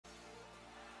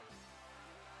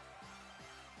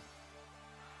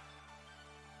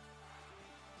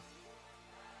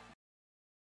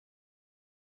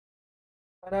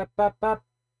Ba-da-ba-ba.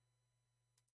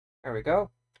 There we go.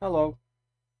 Hello.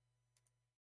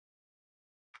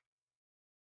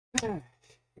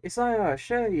 Isaiah,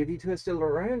 Shay, if you two are still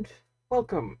around,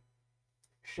 welcome.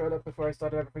 Showed up before I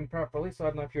started everything properly, so I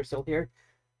don't know if you're still here.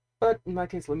 But in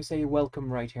that case, let me say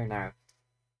welcome right here now.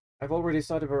 I've already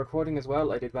started a recording as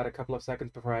well. I did that a couple of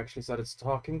seconds before I actually started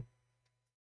talking.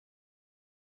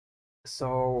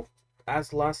 So,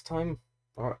 as last time,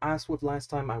 or as with last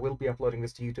time, I will be uploading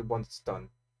this to YouTube once it's done.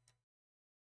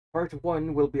 Part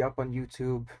 1 will be up on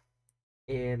YouTube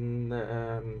in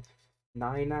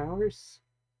 9 hours.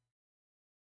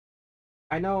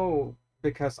 I know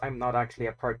because I'm not actually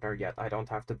a partner yet, I don't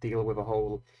have to deal with a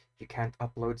whole you can't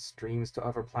upload streams to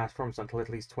other platforms until at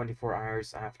least 24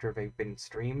 hours after they've been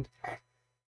streamed.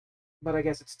 But I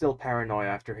guess it's still paranoia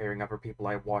after hearing other people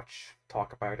I watch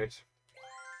talk about it.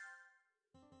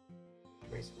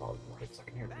 Raise the volume so I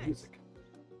can hear the music.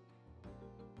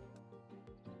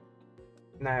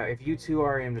 Now, if you two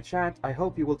are in the chat, I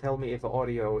hope you will tell me if the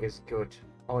audio is good.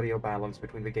 Audio balance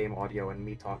between the game audio and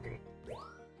me talking.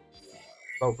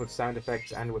 Both with sound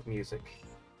effects and with music.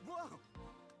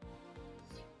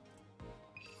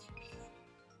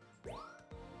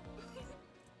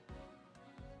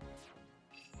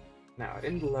 Now, I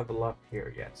didn't level up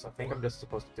here yet, so I think I'm just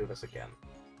supposed to do this again.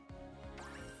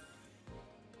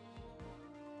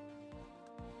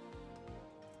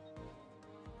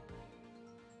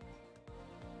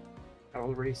 I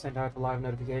already sent out the live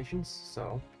notifications,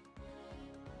 so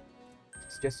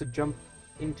it's just to jump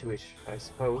into it, I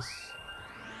suppose.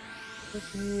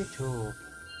 Potato.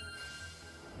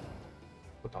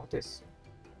 Potatoes.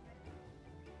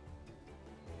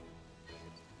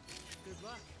 Good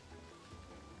luck.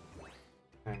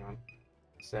 Hang on.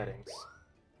 Settings.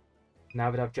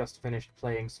 Now that I've just finished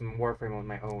playing some Warframe on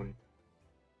my own,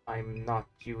 I'm not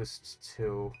used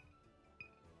to...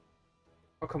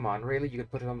 Oh, come on, really? You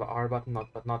could put it on the R button,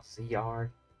 but not ZR?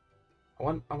 I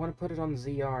want to put it on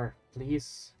ZR,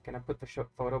 please. Can I put the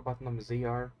photo button on the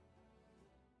ZR?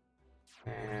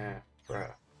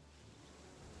 Bruh.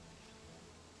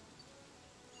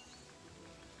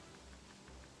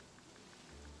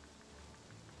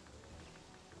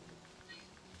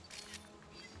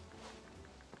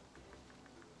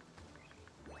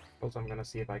 Also, I'm gonna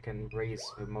see if I can raise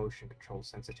the motion control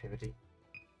sensitivity.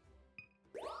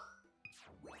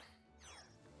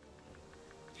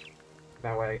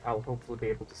 That way, I'll hopefully be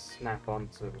able to snap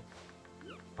onto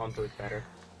it better.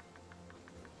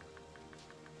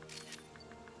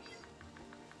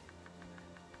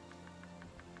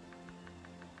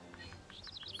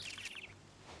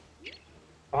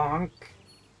 Bonk!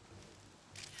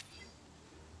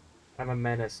 I'm a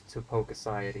menace to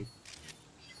Pokeciety.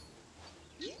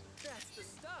 That's the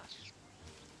stuff.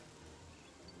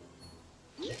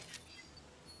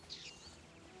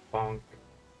 Bonk.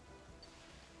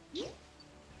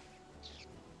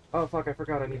 Oh fuck, I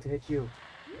forgot I need to hit you.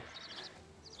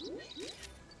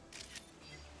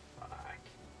 Fuck.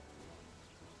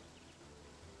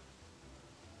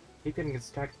 Keep getting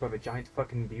distracted by the giant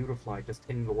fucking beautifly just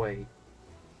in the way.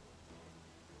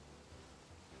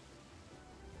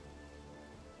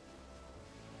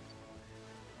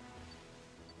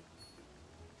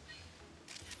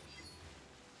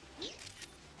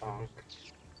 Bonk.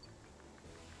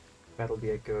 That'll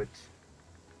be a good...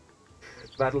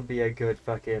 That'll be a good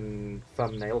fucking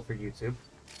thumbnail for YouTube.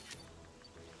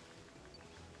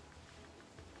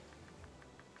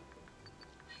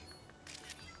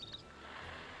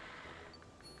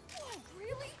 Oh,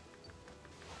 really?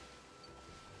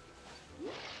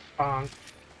 Bonk.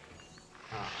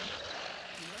 Ah,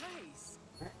 Nice.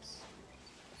 nice.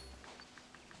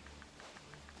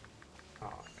 Oh,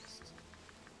 next.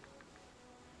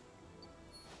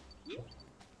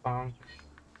 Bonk.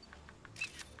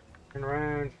 Turn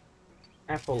around.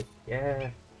 Apple. Yeah.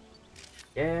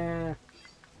 Yeah.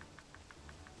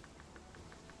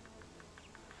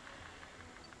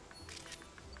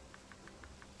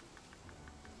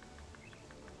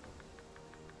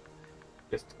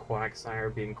 Just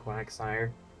Quagsire being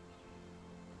Quagsire.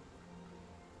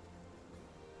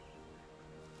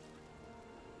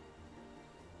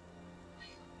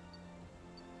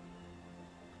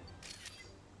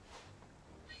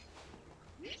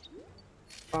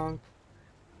 Bonk.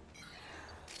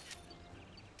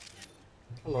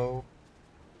 Hello.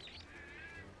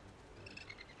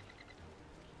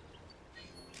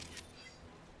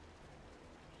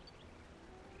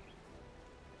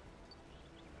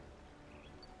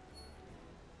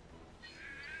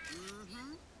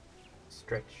 Mm-hmm.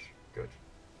 Stretch. Good.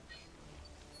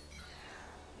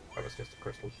 That was just a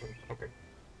crystal thing. Okay.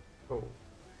 Oh.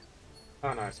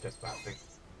 Oh no, it's just bouncing.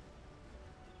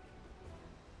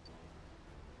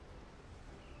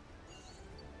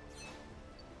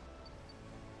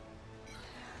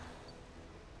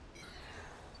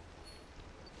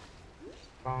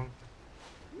 Bonk.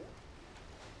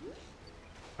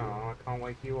 Oh, I can't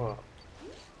wake you up.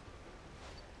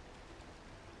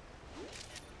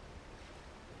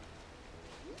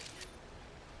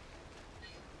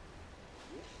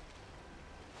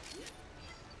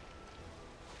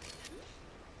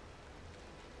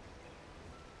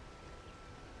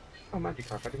 Oh,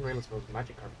 Magikarp. I didn't realize there was a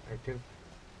Magikarp there too.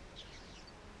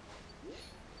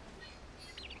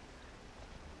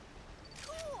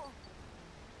 Cool.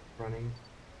 Running.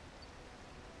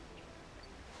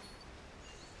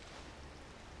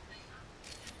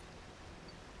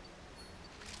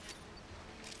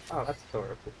 Oh, that's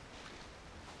adorable.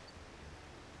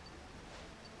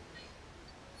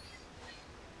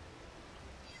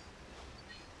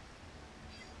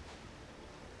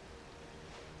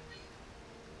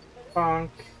 Bonk.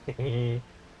 I'm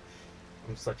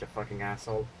such a fucking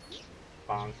asshole.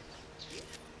 Bonk.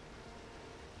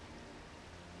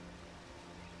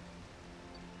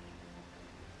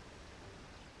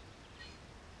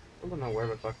 I don't know where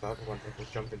the fuck the other one that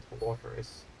just jumped into the water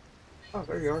is. Oh,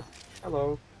 there you are.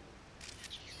 Hello.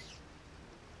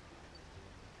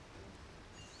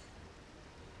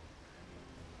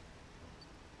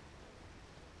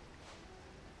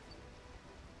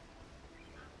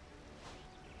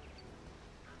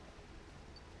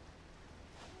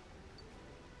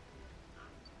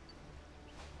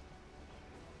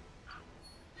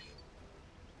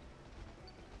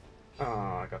 Oh,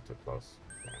 I got too close.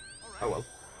 Damn. Oh well.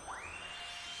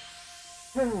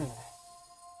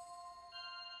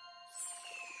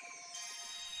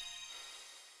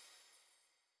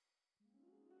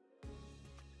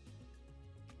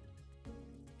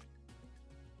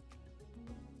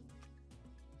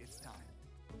 It's time.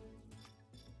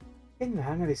 Getting the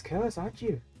hang of his colours, aren't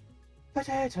you?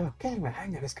 Potato! Getting the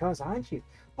hang of his colours, aren't you?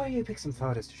 Why don't you pick some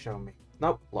photos to show me?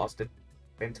 Nope, lost it.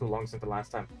 Been too long since the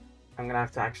last time. I'm gonna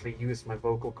have to actually use my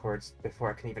vocal cords before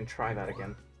I can even try that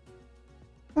again.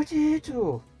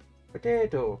 Potato!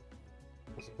 Potato!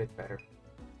 Was a bit better.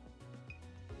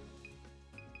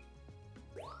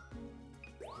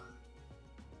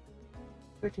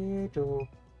 Potato.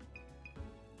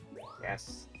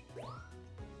 Yes.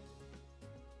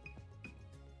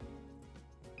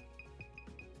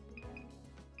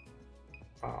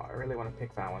 Oh, I really want to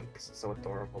pick that one because it's so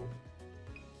adorable.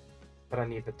 But I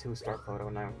need the 2-star photo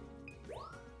now.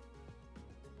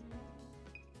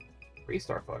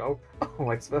 3-star photo? Oh,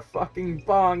 it's the fucking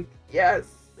bonk!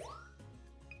 Yes!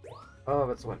 Oh,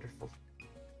 that's wonderful.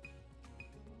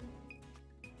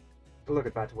 Look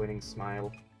at that winning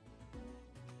smile.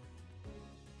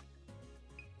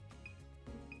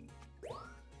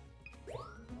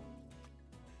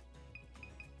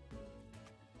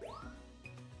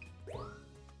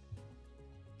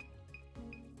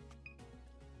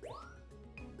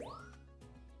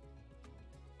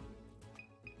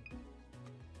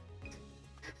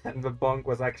 And the bonk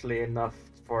was actually enough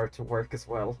for it to work as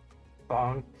well.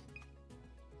 Bonk.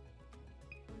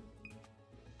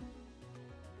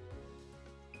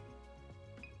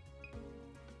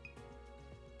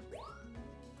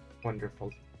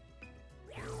 Wonderful.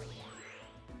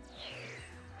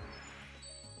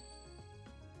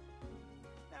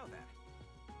 Now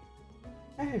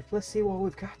then. Hey, let's see what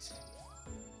we've got.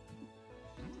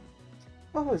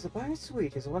 Oh, it's a bang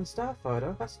sweet. It's a 1-star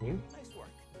photo. That's new. Nice work.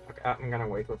 Okay, I'm gonna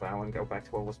wait with that one and go back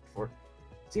to what was before.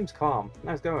 Seems calm.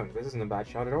 Nice going. This isn't a bad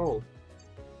shot at all.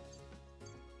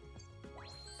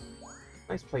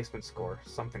 Nice placement score.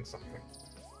 Something, something.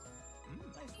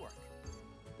 Nice work.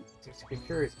 Seems to be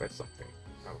curious about something.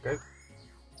 Okay.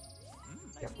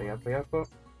 Nice Yep, work. yep, yep.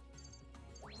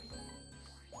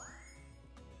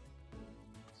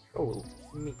 Gold.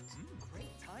 Neat.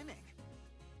 Great timing.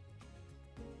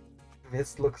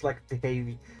 This looks like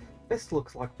behavior. This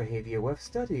looks like behavior worth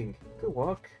studying. Good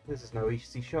work. This is no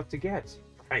easy shot to get.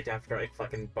 Right after I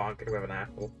fucking bonk it with an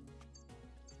apple.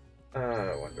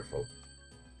 Wonderful.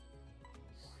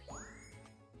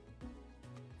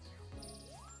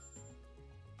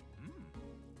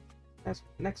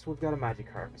 Next we've got a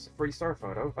Magikarp. It's a 3-star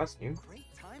photo. That's new.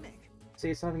 Great timing.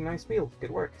 See, it's having a nice meal.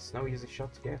 Good work. It's no easy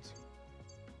shot to get.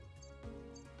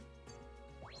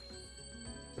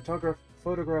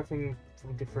 Photographing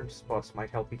from different spots might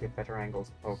help you get better angles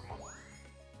of Pokemon.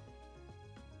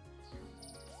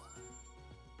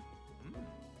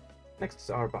 Next is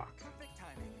Arbok. Perfect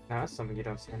timing. Now that's something you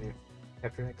don't see any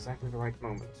after exactly the right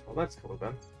moment. Well, that's cool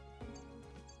then.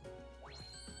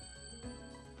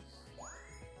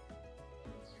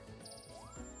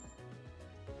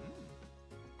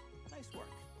 Nice work.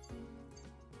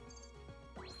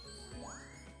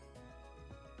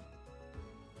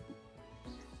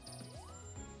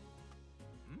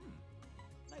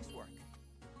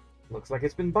 Looks like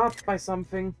it's been bopped by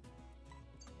something.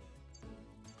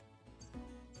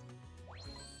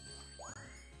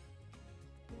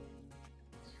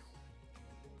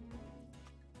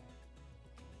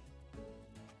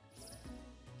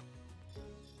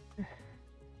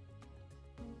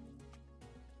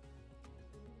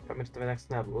 Coming to the next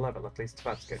level, at least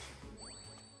that's good.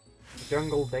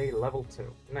 Jungle Day level 2.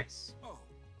 Nice. Oh.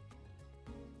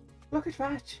 Look at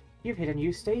that! You've hit a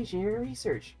new stage in your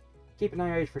research. Keep an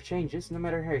eye out for changes, no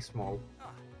matter how small.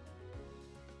 Ah.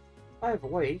 By the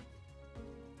way,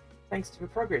 thanks to the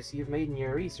progress you've made in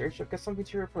your research, I've got something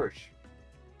to report.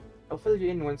 I'll fill you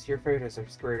in once your photos are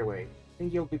squared away.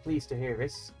 Think you'll be pleased to hear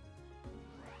this.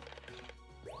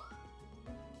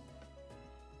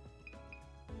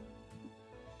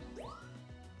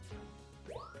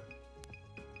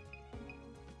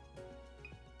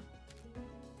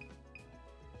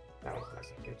 That was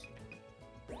nice and cute.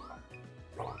 Bonk.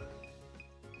 Bonk.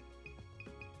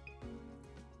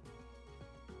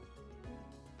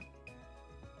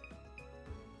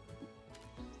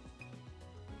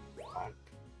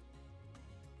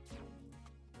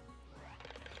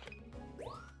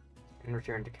 And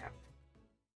return to camp.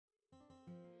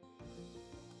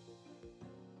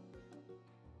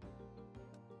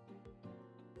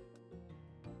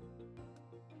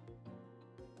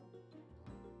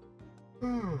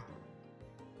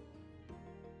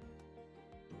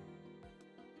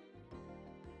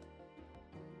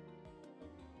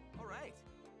 All right.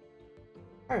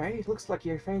 Alright, looks like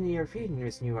you're finding your feet in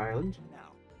this new island.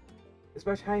 Now. It's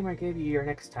about time I gave you your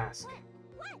next task.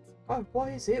 What? Oh,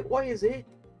 why is it? Why is it?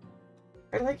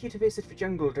 I'd like you to visit the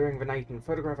jungle during the night and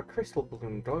photograph a crystal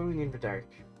bloom glowing in the dark.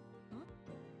 Huh?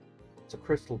 It's a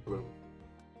crystal bloom.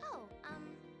 Oh,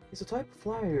 It's a type of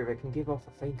flower that can give off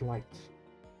a faint light.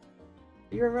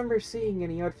 Do you remember seeing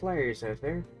any odd flowers out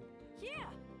there? yeah.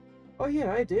 Oh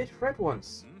yeah, I did. Red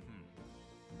ones. Mm-hmm.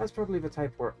 That's probably the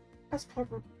type we're... That's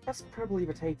probably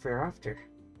the type we're after.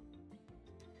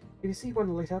 If you see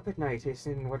one lit up at night, it's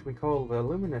in what we call the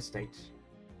luminous state.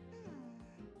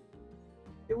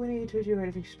 Do we need to do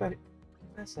anything special?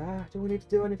 Do we need to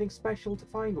do anything special to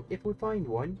find if we find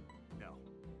one? No.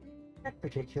 Not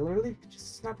particularly.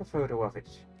 Just snap a photo of it.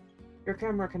 Your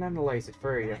camera can analyze it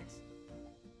for you. Thanks.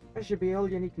 That should be all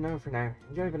you need to know for now.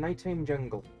 Enjoy the nighttime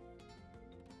jungle.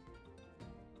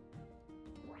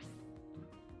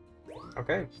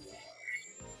 Okay.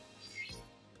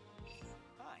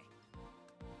 Hi.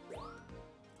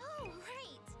 Oh,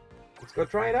 right. Let's go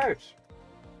try it out.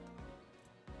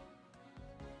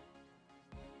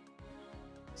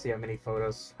 See how many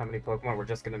photos, how many Pokemon we're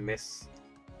just gonna miss.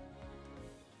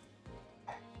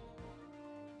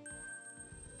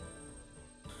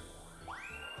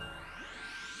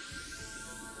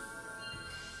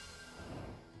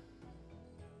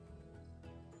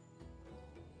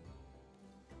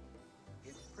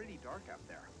 It's pretty dark out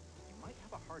there. You might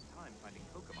have a hard time finding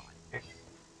Pokemon.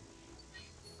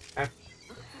 Ah.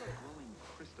 Look for a glowing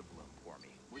crystal bloom for me,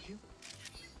 would you?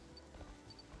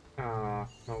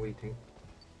 No eating.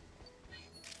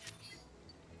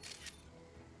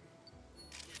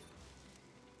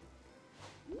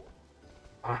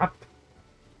 Bop.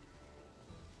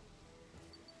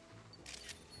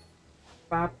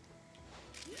 Bop.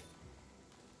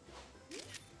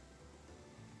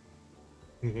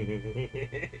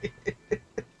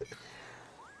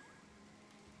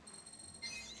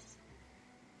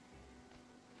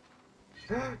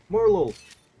 Morlul!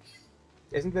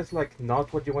 Isn't this like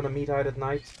not what you want to meet out at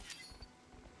night?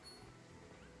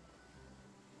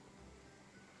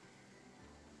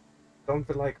 Don't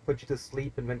they like put you to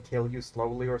sleep and then kill you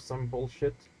slowly or some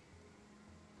bullshit?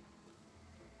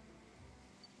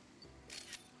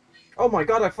 Oh my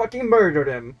god, I fucking murdered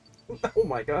him! Oh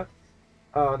my god.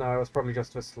 Oh no, it was probably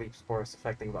just the sleep spores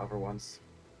affecting the other ones.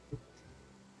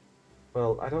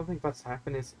 Well, I don't think that's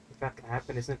happen. If that can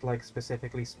happen, isn't it like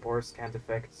specifically spores can't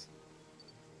affect?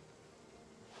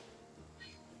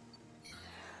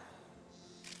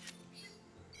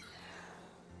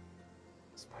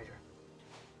 Spider.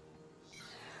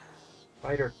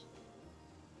 Spider.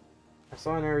 I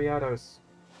saw an Ariados.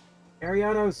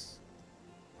 Ariados!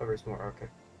 Oh, there's more, okay.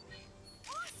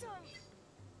 Awesome.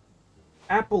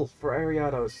 Apple for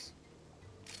Ariados.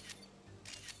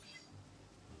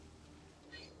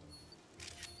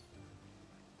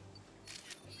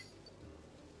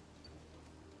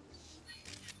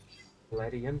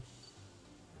 Ledian.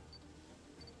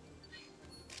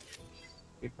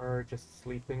 Keep her just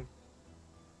sleeping.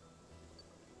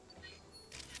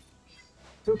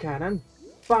 Two cannon.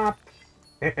 Bop!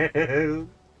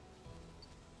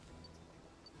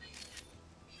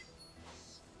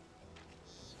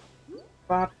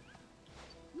 Bop!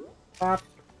 Bop.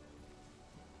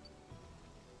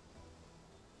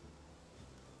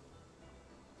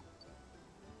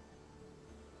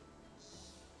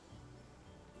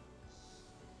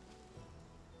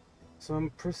 So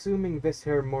I'm presuming this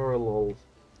here Moral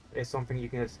is something you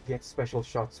can get special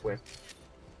shots with.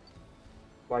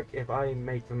 Like, if I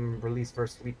make them release their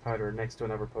sleep powder next to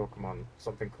another Pokemon,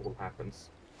 something cool happens.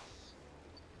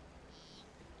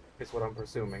 Is what I'm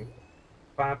presuming.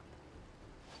 Bop.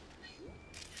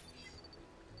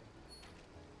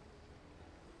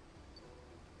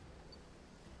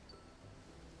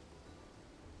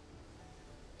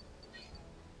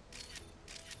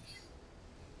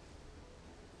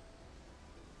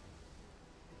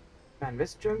 Man,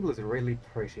 this jungle is really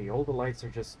pretty. All the lights are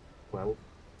just, well,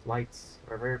 lights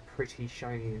are very pretty,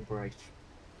 shiny, and bright.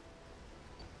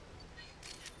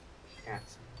 Cat.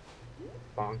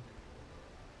 Bonk.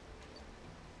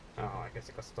 Oh, I guess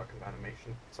it got stuck in the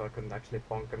animation, so I couldn't actually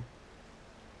bonk him.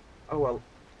 Oh well.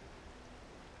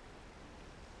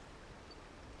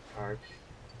 Card.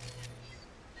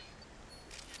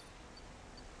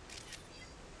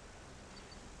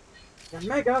 Yeah,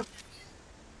 Mega!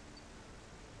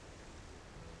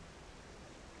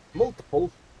 Multiple.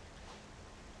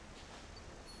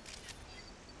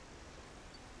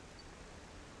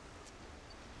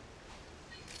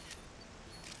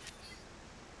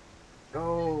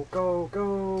 Go, go,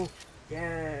 go!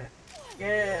 Yeah!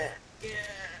 Yeah! Yeah!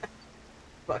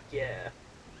 Fuck yeah!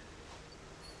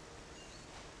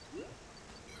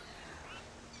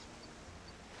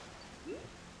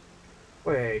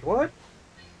 Wait, what?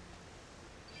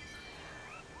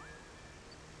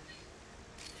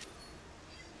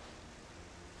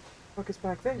 Fuck is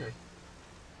back there?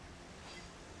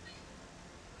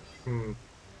 Hmm.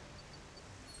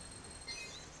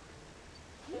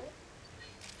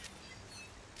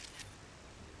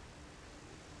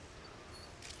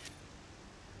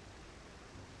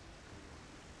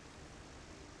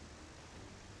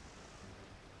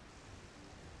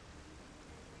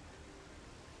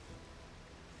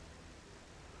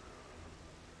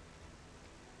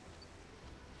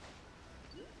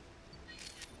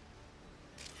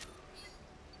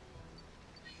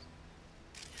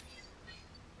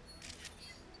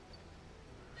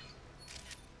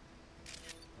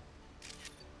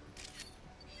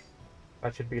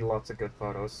 That should be lots of good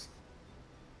photos.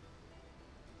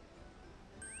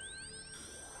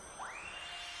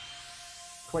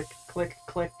 Click, click,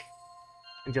 click.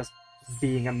 And just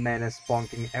being a menace,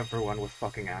 bonking everyone with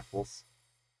fucking apples.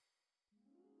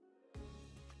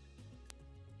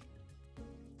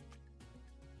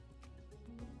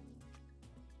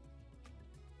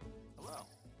 Hello.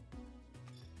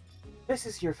 This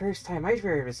is your first time out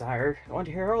here, Desire. I want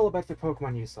to hear all about the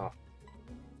Pokemon you saw.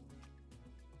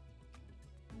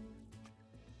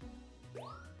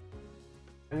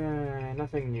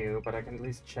 Nothing new, but I can at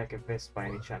least check if this by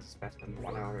any chance is better than the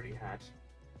one I already had.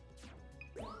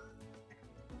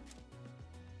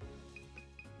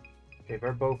 Okay,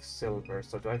 they're both silver,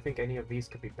 so do I think any of these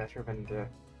could be better than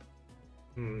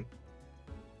the...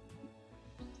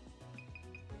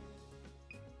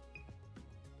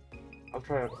 I'll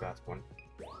try out that one.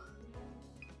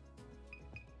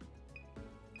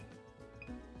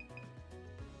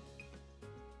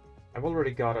 I've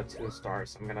already got a 2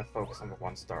 stars, I'm gonna focus on the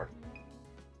 1 star.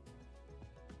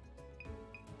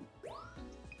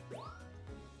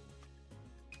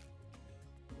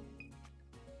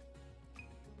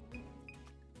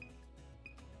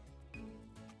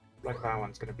 Like that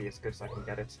one's gonna be as good as I can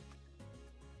get it.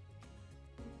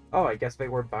 Oh, I guess they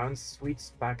were bounce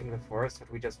sweets back in the forest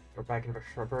that we just, or back in the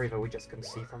shrubbery that we just couldn't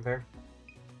see from there.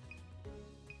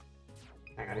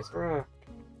 Hang on, is there a...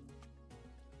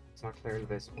 It's not clearly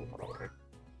visible, but okay.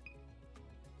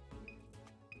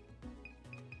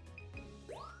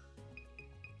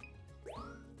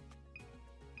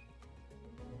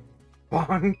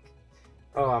 Bonk!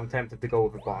 Oh, I'm tempted to go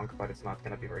with a bonk, but it's not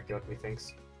gonna be very good,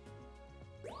 methinks.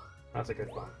 That's a good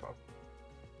bonk, Bob.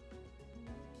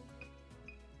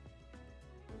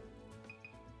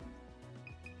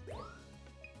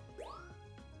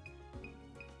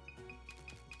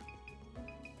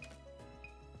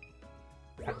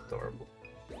 Adorable.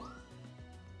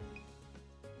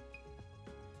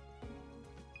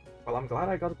 Well, I'm glad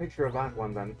I got a picture of that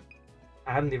one then.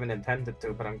 I hadn't even intended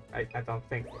to, but I don't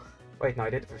think... Wait, no, I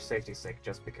did it for safety's sake,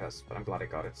 just because, but I'm glad I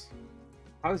got it.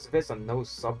 How is this a no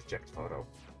subject photo?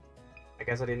 I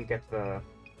guess I didn't get the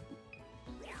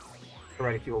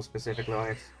reticule specifically on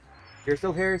it. You're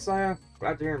still here, Saya?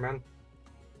 Glad to hear, man.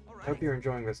 All Hope right. you're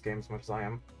enjoying this game as much as I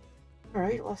am.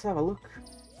 Alright, let's have a look.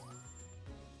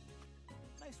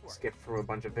 Nice work. Skip through a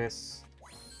bunch of this.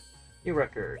 New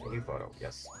record, new photo,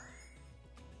 yes.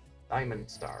 Diamond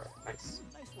star, nice.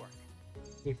 Nice work.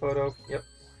 New photo, yep.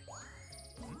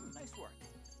 Nice work.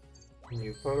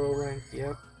 New photo rank,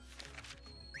 yep.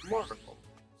 Marvel,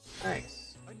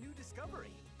 nice. A new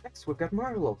discovery. Next, we've got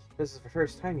Marvel. This is the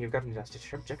first time you've gotten just a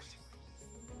subject.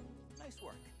 Nice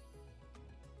work.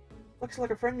 Looks like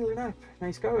a friendly map.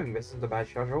 Nice going. This isn't a bad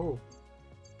shot at all.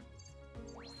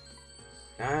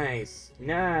 Nice.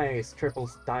 Nice. Triple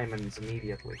diamonds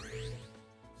immediately.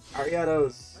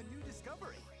 Ariados. A new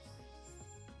discovery.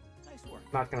 Nice work.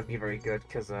 Not gonna be very good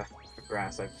because of the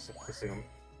grass, I presume.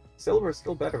 Silver is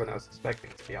still better than I was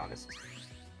expecting, to be honest.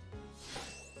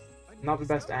 A new Not the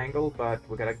best discovery. angle, but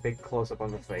we got a big close-up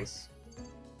on the face.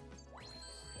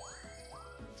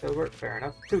 Silver, fair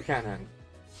enough. Two cannon.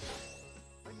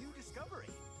 A new discovery.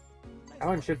 Nice That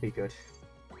one work. should be good.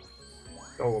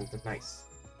 Gold, nice.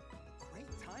 Great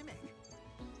timing.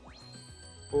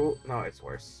 Oh, no, it's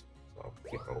worse. So,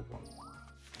 keep gold one.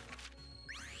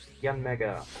 Yan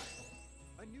Mega.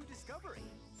 A new discovery.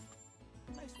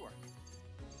 Nice work.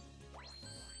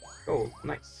 Gold,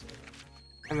 nice.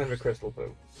 And then the crystal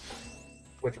blue,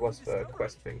 which was the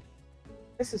quest thing.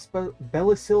 This is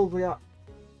Belisylvia.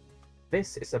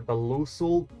 This is a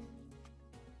Belusul.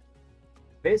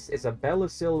 This is a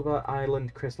Belisylva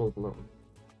Island crystal bloom.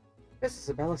 This is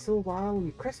a Belisylva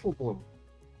Island crystal bloom.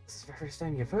 This is the first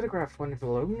time you photographed one of the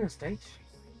lunar stage.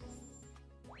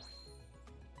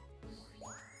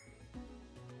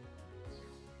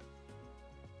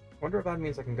 Wonder if that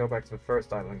means I can go back to the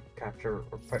first island, capture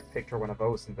or picture one of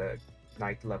those in the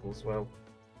night level as well.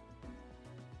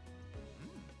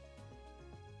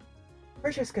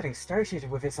 We're just getting started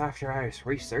with this after-hours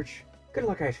research. Good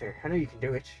luck out there. I know you can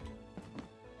do it.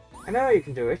 I know you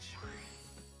can do it.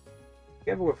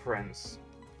 Together with friends.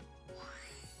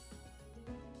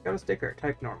 Got a sticker.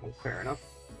 Type normal. Fair enough.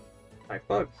 Type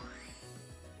bug.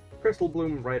 Crystal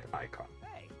bloom red icon.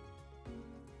 Hey.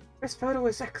 This photo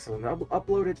is excellent. I'll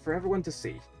upload it for everyone to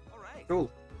see. All right. Cool.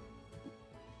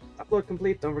 Upload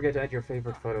complete. Don't forget to add your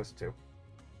favorite photos too.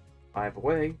 By the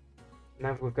way,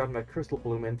 now that we've gotten that crystal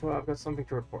bloom info, I've got something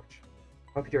to report.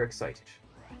 Hope you're excited.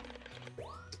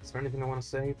 Is there anything I want to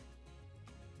save?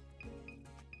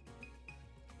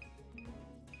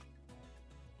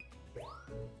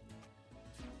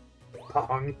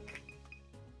 Bonk.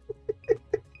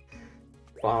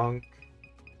 Bonk.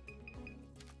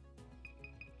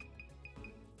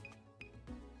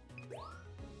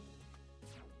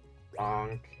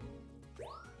 Bonk.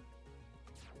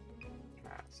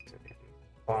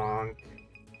 Bonk.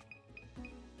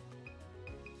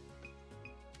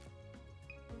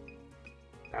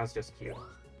 That was just cute.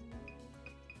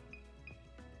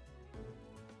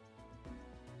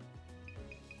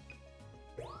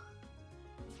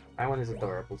 That one is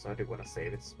adorable, so I do want to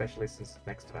save it, especially since it's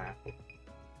next to the apple.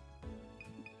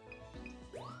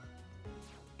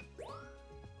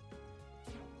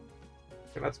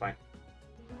 Okay, that's fine.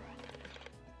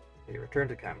 Okay, return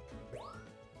to camp.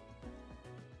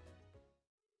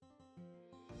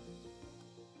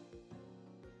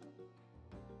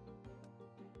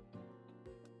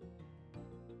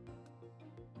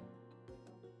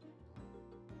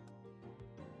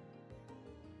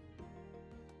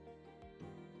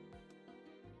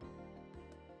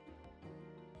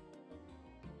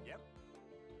 Yep.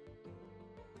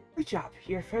 Good job.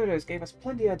 Your photos gave us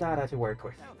plenty of data to work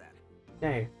with. Now then.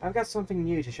 Now, I've got something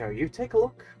new to show you. Take a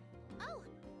look.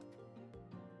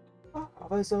 Oh, Are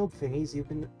those old things you've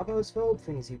been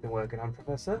working on,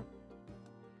 Professor?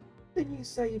 Didn't you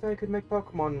say they could make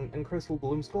Pokemon and crystal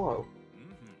blooms glow?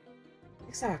 Mm-hmm.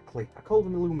 Exactly. I call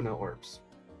them Illumina orbs.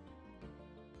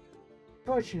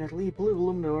 Fortunately, blue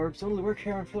Illumina orbs only work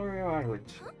here on Florio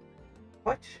Island. Huh?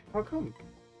 What? How come?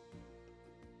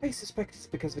 I suspect it's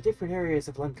because the different areas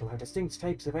of Lentil have distinct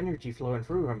types of energy flowing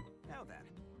through them. Now then.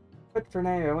 But for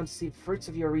now, I want to see the fruits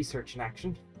of your research in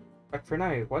action.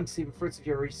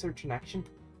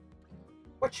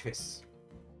 Watch this.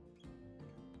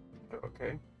 Oh,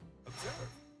 okay. Observe.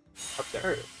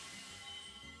 Observe.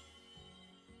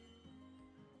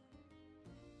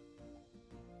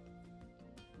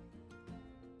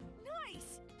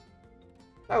 nice.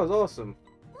 That was awesome.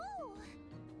 Oh,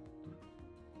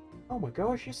 Oh my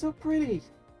gosh, you're so pretty.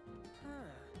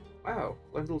 Huh. Wow,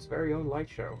 Lentil's very own light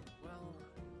show. Well,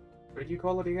 What did you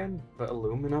call it again? The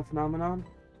Illumina phenomenon?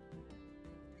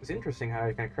 It's interesting how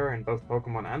it can occur in both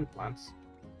Pokemon and plants.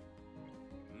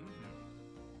 mm-hmm.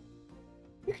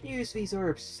 You can use these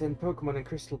orbs to send Pokemon and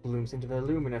crystal blooms into the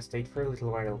Illumina state for a little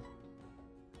while.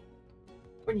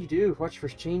 When you do, watch for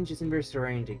changes in their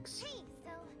surroundings. hey,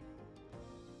 so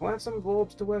We'll have some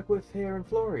orbs to work with here in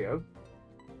Florio.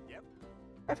 Yep.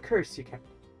 Of course you can.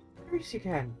 Of course you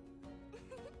can.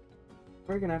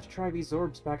 We're gonna have to try these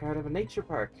orbs back out of a nature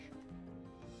park.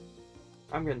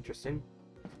 I'm interested.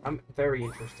 I'm very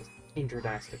interested.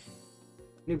 Interested.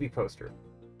 Newbie poster.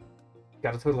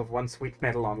 Got a total of 1 sweet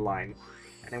medal online.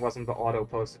 And it wasn't the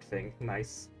auto-posted thing.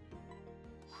 Nice.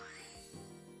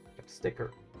 Got a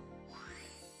sticker.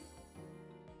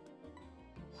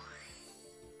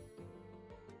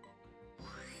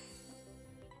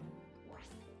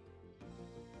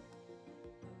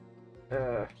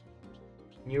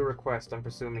 New request, I'm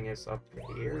presuming, is up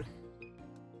here.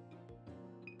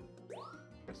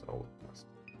 Guess old request.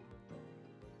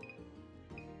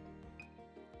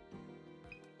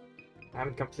 I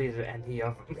haven't completed any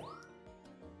of them.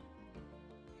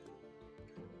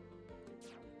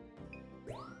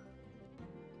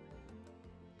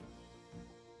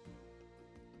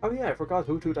 Oh yeah, I forgot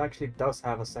Hoothoot actually does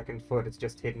have a second foot, it's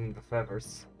just hidden in the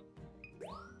feathers.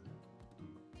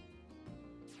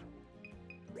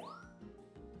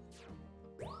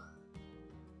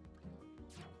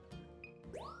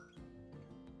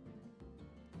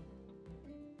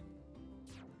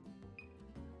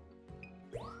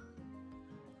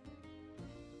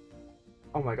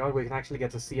 Oh my god, we can actually get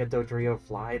to see a Dodrio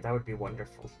fly? That would be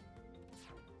wonderful.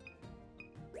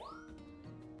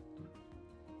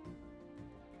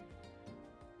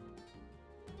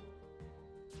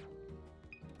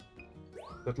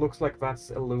 It looks like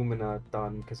that's Illumina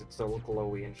done, because it's so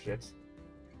glowy and shit.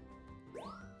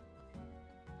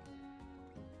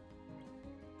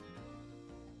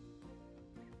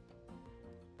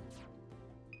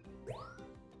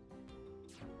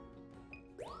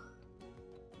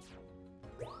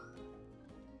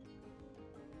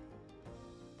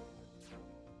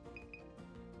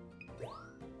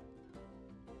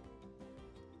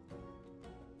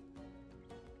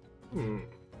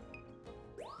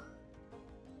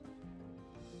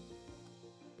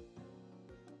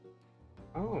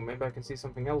 Oh, maybe I can see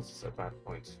something else at that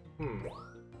point.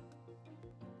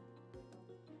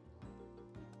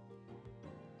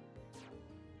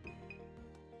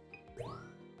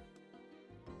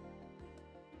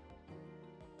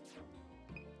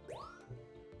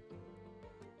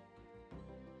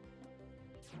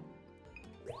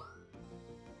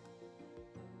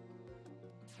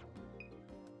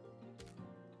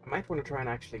 I might want to try and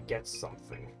actually get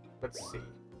something. Let's see.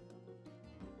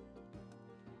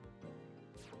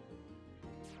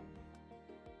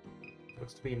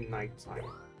 Looks to be nighttime.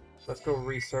 Let's go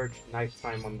research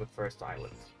nighttime on the first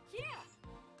island. Yeah.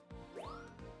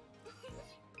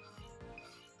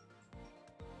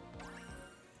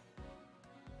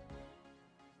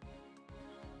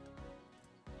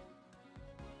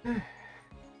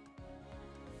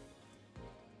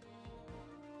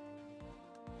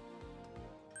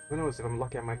 Who knows, if I'm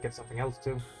lucky I might get something else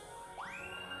too.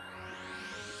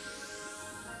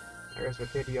 There's a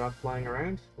Pidgeot flying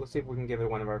around. Let's see if we can give it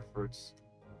one of our fruits.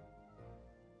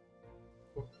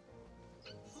 Look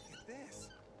at this.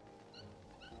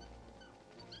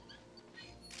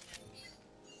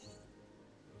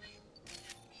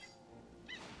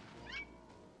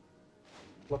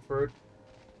 Fluff fruit.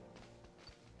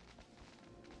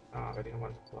 Ah, I didn't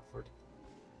want fluff fruit.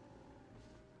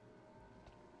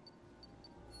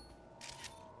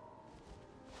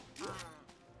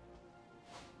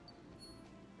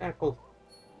 Apple.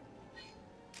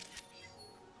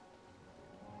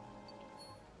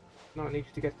 No, I need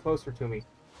you to get closer to me.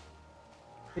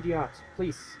 Idiot,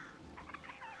 please.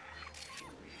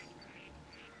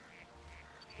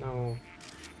 No.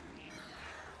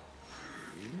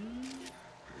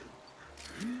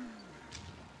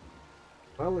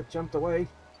 Well, it jumped away.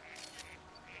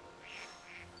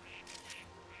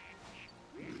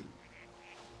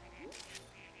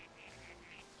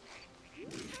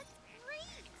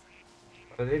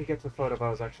 But I didn't get the photo I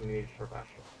was actually needed for battle.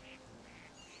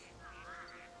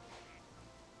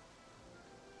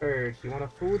 Bird, you want a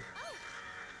food?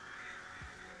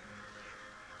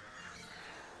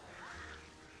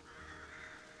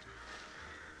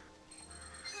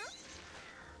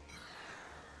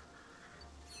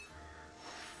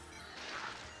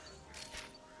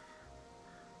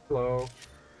 Hello.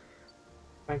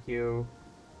 Thank you.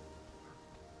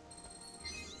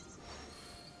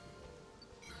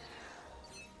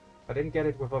 I didn't get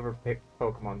it with other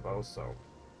Pokemon though, so...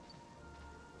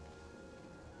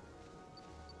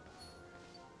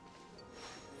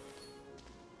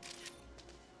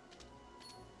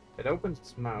 It opens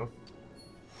its mouth.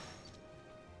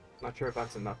 Not sure if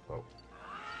that's enough though.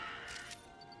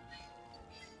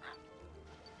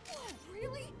 Oh,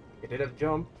 really? It did a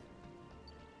jump.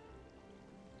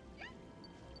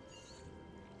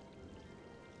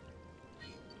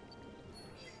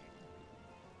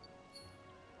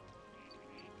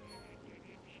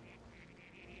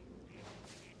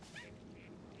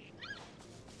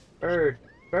 Bird!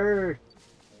 Bird!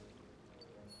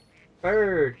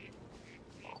 Bird!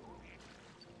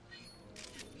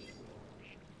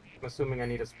 I'm assuming I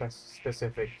need a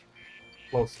specific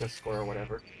closeness score or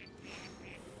whatever.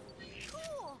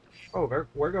 Cool. Oh,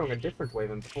 we're going a different way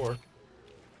than before.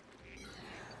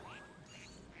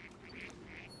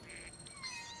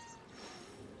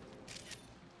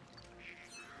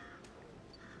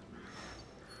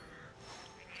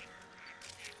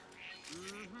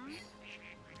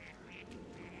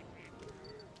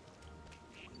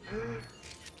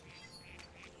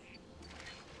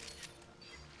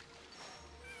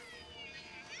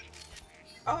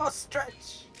 Oh,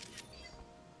 stretch!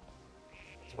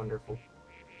 It's wonderful.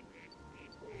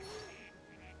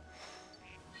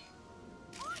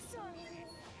 Awesome.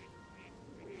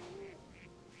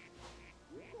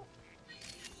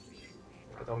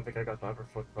 I don't think I got the upper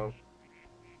foot though.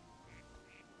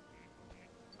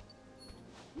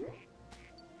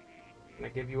 Can I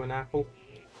give you an apple?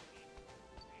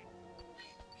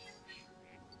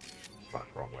 Fuck,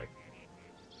 wrong way.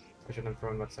 I shouldn't have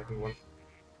thrown that second one.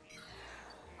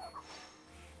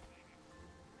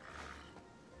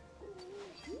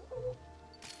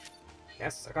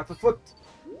 Yes, I got the foot!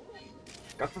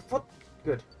 Got the foot!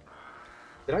 Good.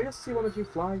 Did I just see one of you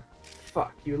fly?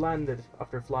 Fuck, you landed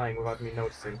after flying without me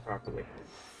noticing properly.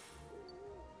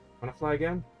 Wanna fly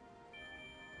again?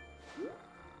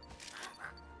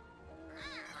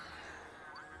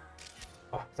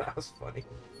 Oh, that was funny.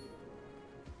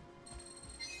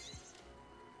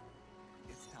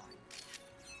 It's time.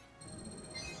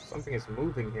 Something is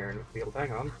moving here in the field,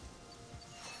 hang on.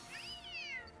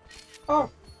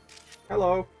 Oh!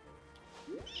 Hello!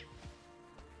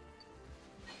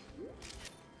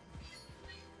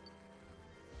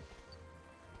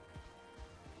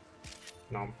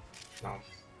 Nom. Nom.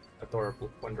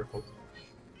 Adorable. Wonderful.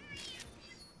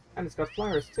 And it's got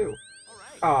flowers too.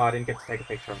 Alright. Oh, I didn't get to take a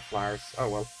picture of the flowers. Oh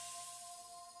well.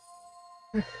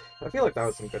 I feel like that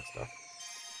was some good stuff.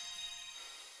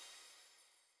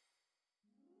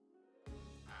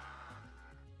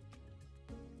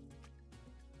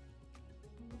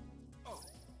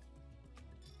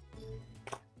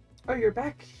 Oh, you're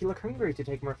back. You look hungry to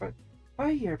take more photos. Oh,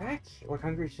 you're back. You look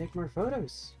hungry to take more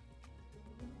photos.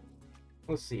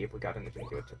 We'll see if we got anything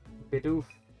good. Bidoof.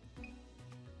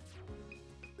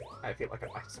 I feel like I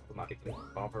might still not even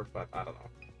bother, but I don't know.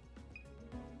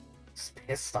 It's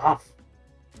pissed off.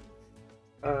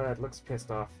 It looks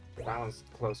pissed off. That one's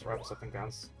closer up, so I think that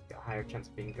one's got a higher chance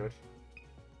of being good.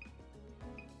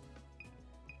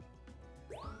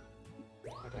 Oh,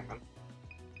 hang on.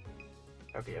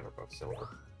 Okay, ever both silver.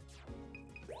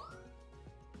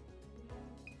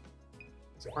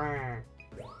 Square.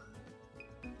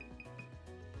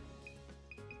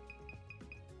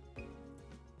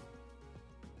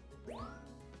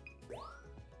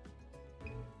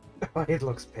 It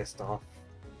looks pissed off.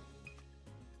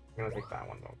 I'm gonna take that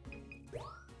one though.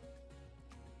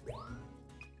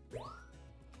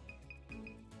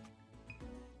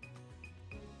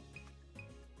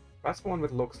 That's the one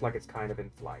that looks like it's kind of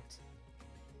in flight.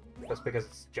 Just because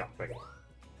it's jumping.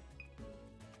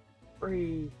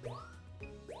 Free!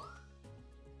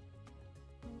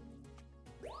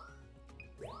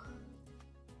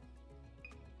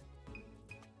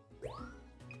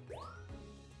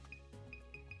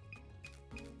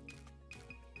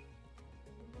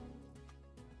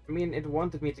 I mean, it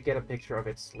wanted me to get a picture of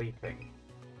it sleeping.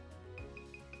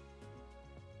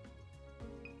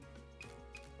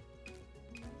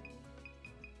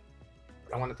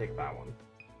 I want to take that one.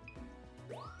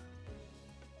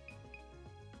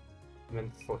 And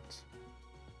then foot.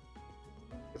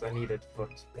 Because I needed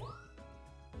foot.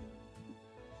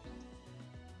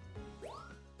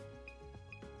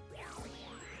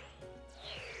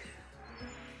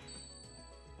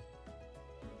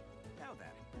 Now then.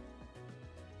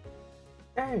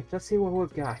 Hey, let's see what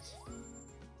we've got.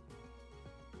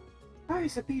 Oh,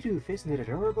 it's a Bidoof, isn't it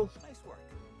adorable? Nice work.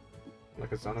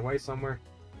 Like it's on the way somewhere.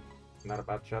 Not a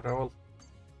bad shot at all.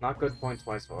 Not good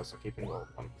points-wise, but also keeping low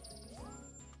on.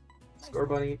 Score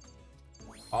bunny.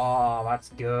 Oh, that's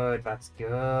good. That's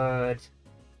good.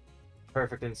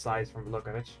 Perfect in size from the look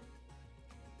of it.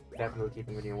 Definitely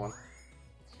keeping with you one.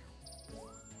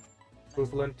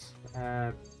 Equivalent?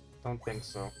 Don't think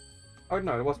so. Oh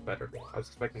no, it was better. I was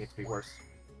expecting it to be worse.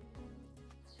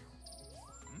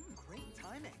 Great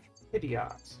timing.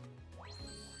 Idiot.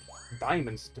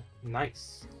 Diamonds.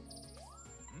 Nice.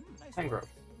 Nice Tangrowth. work.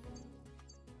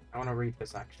 I want to read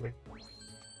this actually.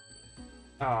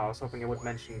 Oh, I was hoping it would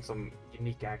mention some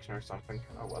unique action or something.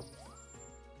 Oh well.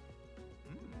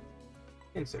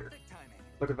 Insert. Perfect timing.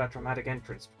 Look at that dramatic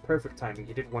entrance. Perfect timing.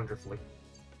 You did wonderfully.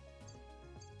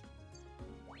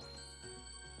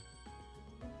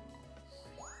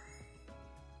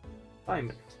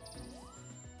 diamond.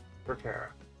 For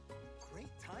Terra. Great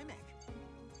timing.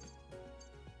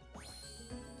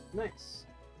 Nice.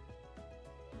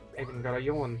 I even got a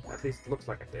yawn, at least it looks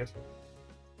like it did.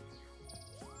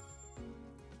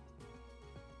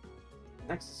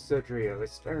 Next is Sodrio,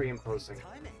 it's very imposing.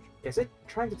 Timing. Is it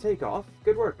trying to take off?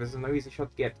 Good work, this is no easy shot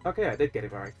to get. Okay, I did get a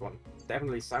right one.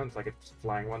 Definitely sounds like it's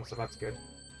flying one, so that's good.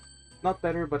 Not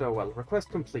better, but oh well. Request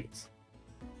complete.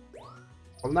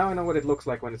 Well, now I know what it looks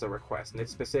like when it's a request, and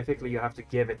it's specifically you have to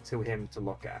give it to him to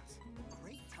look at.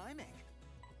 Great timing.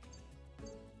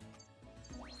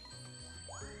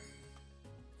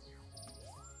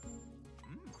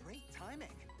 Great timing.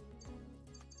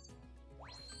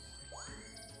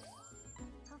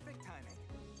 Perfect timing.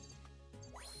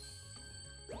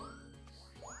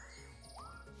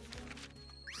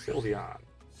 Sylveon.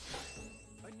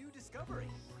 A new discovery.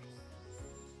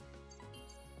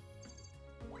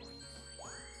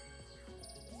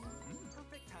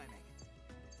 Perfect timing.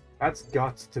 That's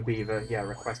got to be the, yeah,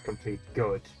 request complete.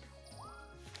 Good.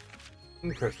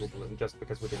 And Crystal Bloom, just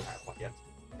because we didn't have one yet.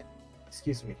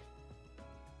 Excuse me.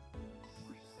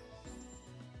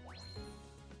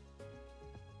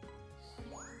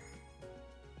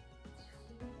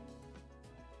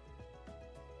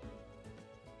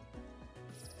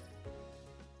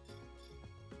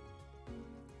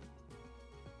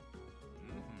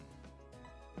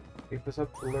 Keep us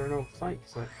up to learn of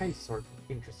science, a kind sort of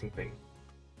interesting thing.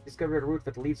 Discovered a route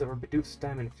that leads over Bidoof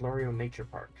Dam in Florio Nature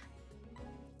Park.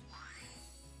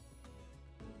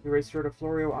 You registered a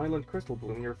Florio Island Crystal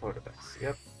Bloom in your Photodex.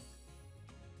 Yep.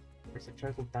 Research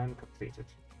Island Dam completed.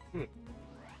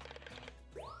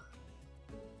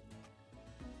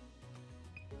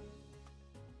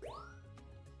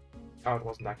 Oh, it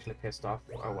wasn't actually pissed off.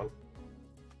 Oh well.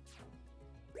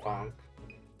 Bonk.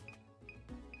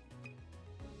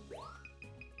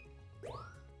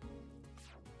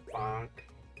 Bonk.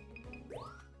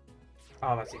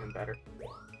 Oh, that's even better.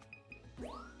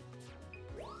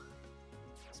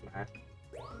 That's mad.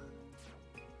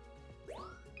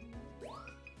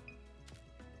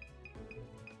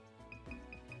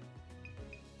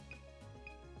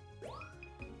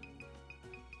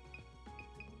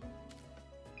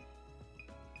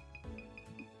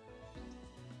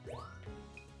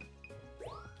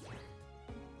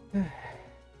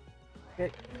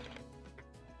 Okay.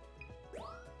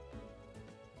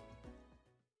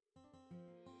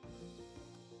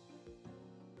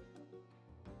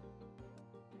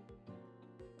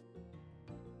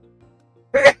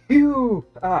 Phew!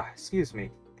 Ah, excuse me.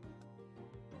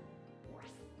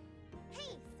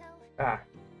 Hey, so Ah.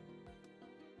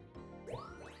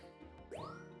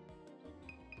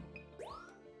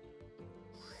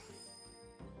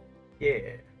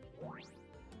 Yeah.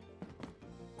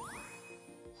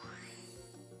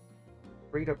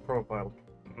 Read a profile.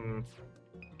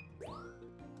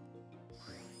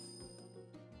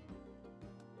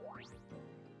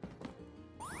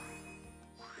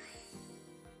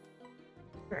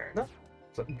 Fair enough.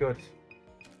 So, good.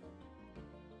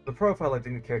 The profile I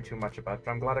didn't care too much about,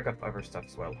 but I'm glad I got other stuff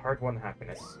as well. Hard-won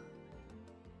happiness.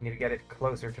 Need to get it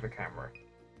closer to the camera.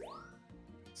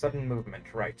 Sudden movement,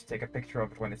 right. Take a picture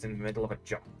of it when it's in the middle of a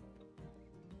jump.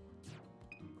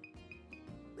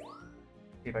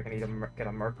 See if I can get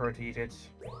a Murkrow to eat it.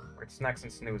 Or it snacks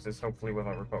and snoozes, hopefully with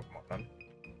other Pokemon then.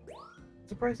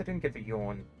 Surprised I didn't get the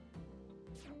yawn.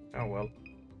 Oh well.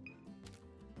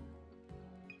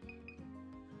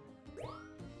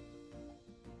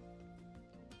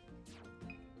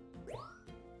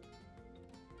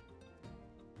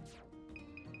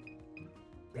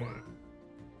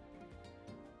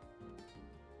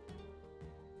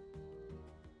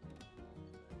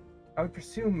 I would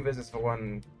presume this is the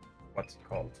one, what's it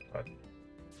called, but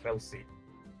we'll see.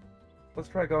 Let's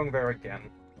try going there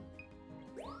again.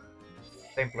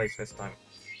 Same place this time.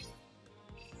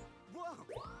 Whoa!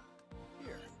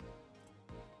 Here.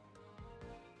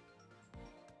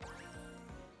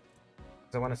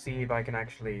 So I want to see if I can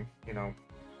actually, you know,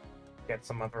 get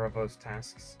some other of those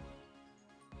tasks.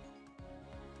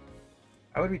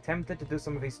 I would be tempted to do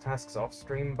some of these tasks off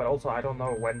stream, but also I don't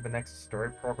know when the next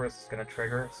story progress is gonna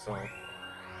trigger, so...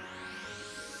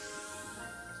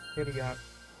 Giddy up.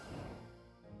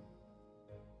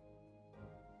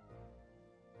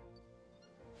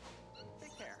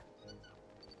 Take care.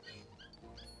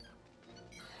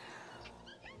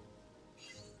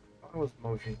 Why was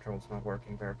motion controls not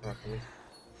working very properly?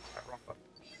 Wrong button.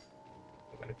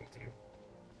 Do anything to you.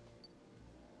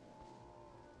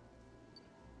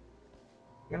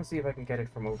 I'm gonna see if I can get it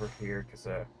from over here, because,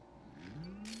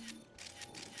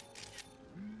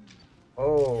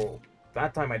 oh,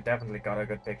 that time I definitely got a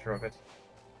good picture of it.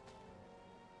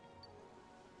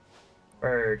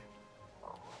 Bird.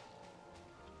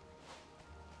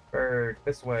 Bird,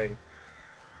 this way.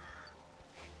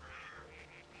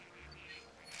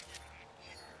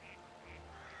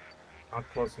 Not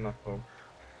close enough, though.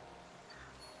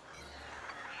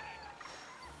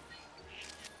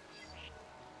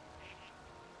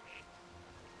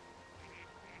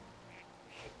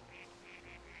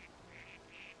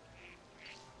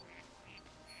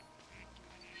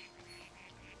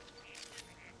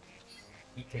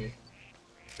 Eating.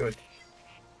 Good.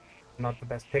 Not the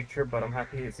best picture, but I'm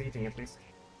happy it's eating at least.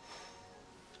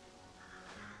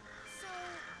 So,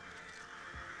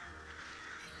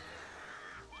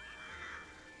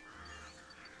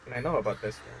 And I know about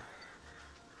this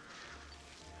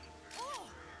oh,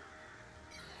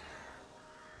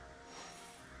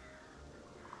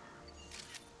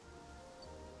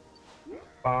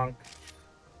 one. Bonk.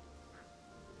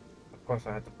 Of course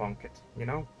I had to bonk it, you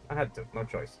know? I had to, no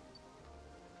choice.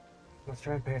 Let's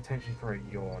try and pay attention for a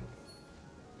yawn.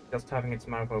 Just having its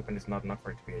mouth open is not enough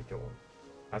for it to be a yawn.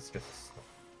 That's just...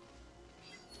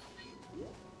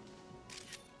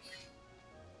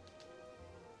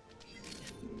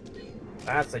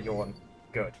 That's a yawn.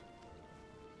 Good.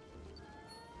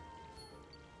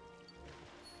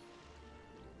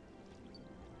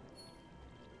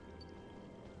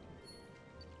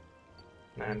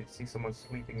 And you see someone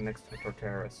sleeping next to the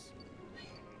Torteras.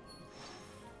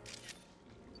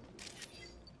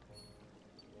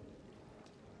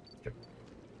 Sure.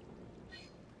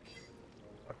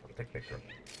 I'll take a picture.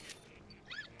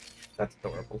 That's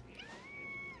adorable.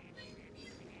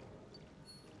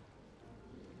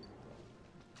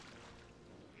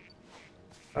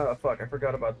 Oh fuck, I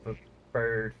forgot about the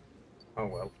bird. Oh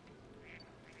well.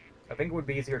 I think it would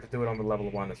be easier to do it on the level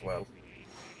 1 as well.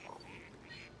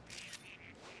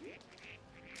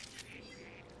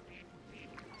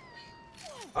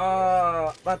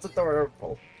 Ah, that's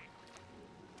adorable.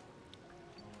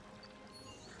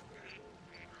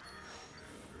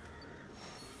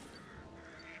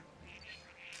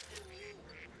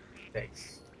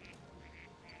 Thanks.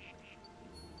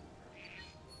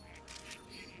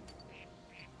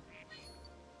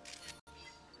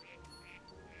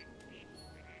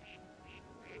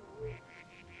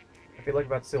 I feel like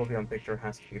that Sylveon picture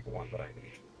has to be the one that I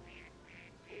need.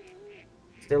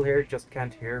 Still here, just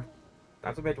can't hear.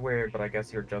 That's a bit weird, but I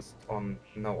guess you're just on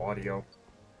no audio.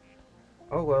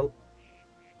 Oh well.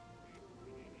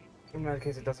 In that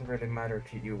case, it doesn't really matter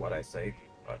to you what I say,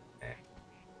 but eh.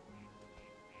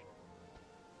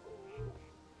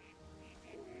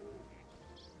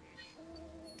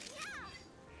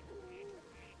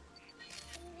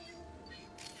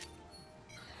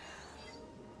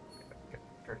 Okay,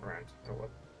 turn around. Oh well.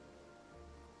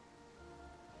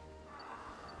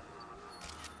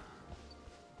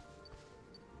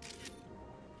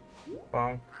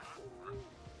 Bonk.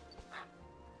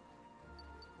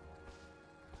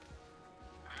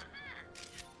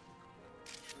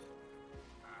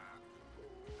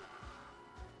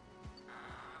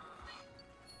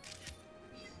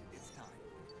 It's time.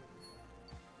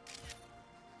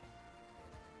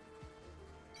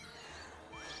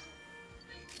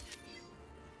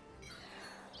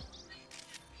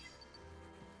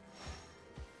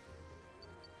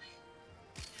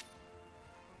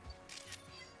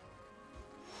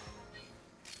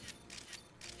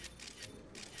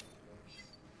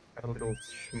 Got a little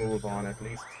schmoove on at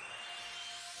least.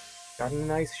 Got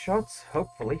nice shots,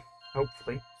 hopefully.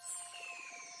 Hopefully.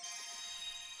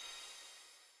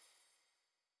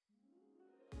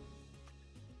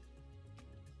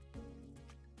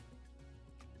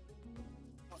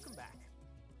 Welcome back.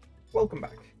 Welcome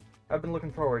back. I've been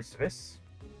looking forward to this.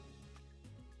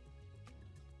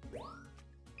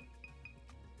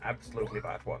 Absolutely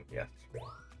that one, yes.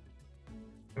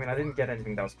 I mean, I didn't get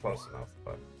anything that was close enough,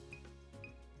 but...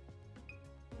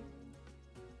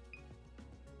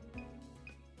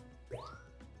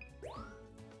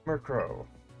 Murkrow.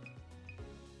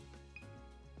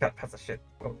 God, that's a shit.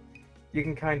 Well, you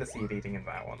can kind of see it eating in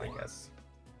that one, I guess.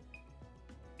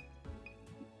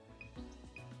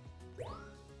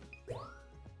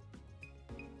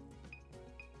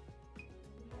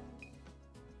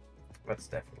 That's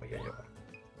definitely a yawn.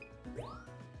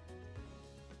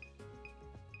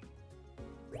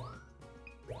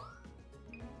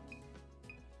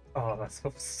 Oh, that's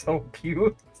so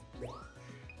cute.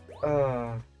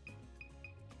 Uh...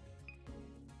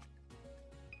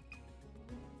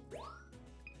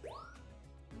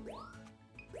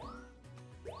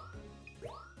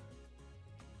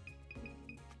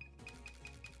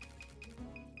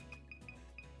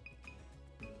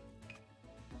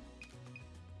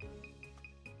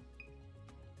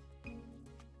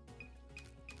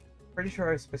 Pretty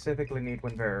sure I specifically need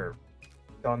when they're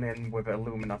done in with a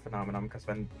Lumina phenomenon, because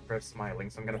then they're smiling,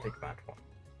 so I'm gonna take that one.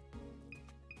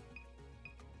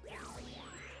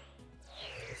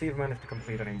 Let's see if I manage to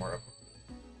complete any more of them.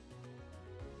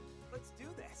 Let's do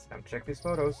this. Now check these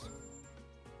photos.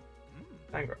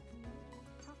 Tango.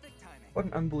 Perfect timing. What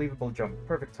an unbelievable jump.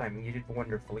 Perfect timing. You did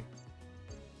wonderfully.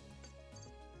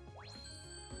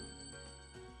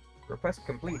 Request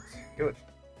complete. Good.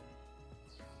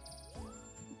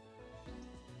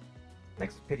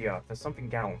 Next pity off. There's something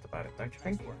gallant about it, don't you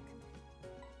think? Nice work.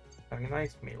 Having a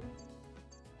nice meal.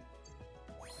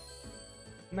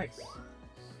 Nice.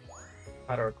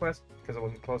 Not a request, because it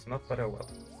wasn't close enough, but oh well.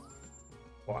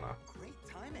 Wanna. Great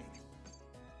timing.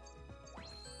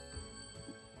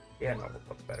 Yeah, no,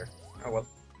 looks better. Oh well.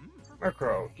 Perfect.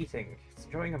 Murkrow, eating. He's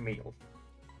enjoying a meal.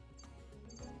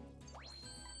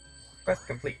 Quest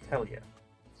complete, hell yeah.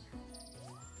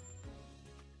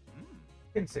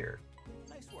 Sincere.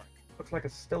 Nice work. Looks like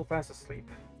it's still fast asleep.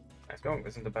 Nice going,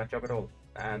 this isn't a bad job at all.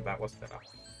 And that wasn't enough.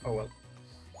 Oh well.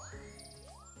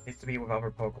 Needs to be with other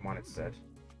Pokemon, it said.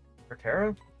 For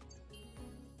Terra?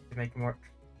 To make more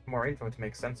info to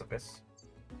make sense of this.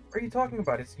 What are you talking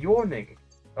about? It's yawning.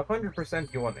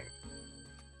 100% yawning.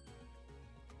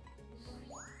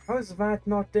 How is that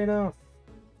not enough?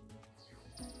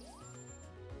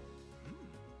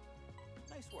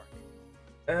 Nice work.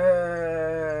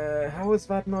 How is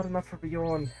that not enough for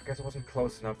Bjorn? I guess it wasn't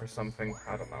close enough or something.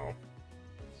 I don't know.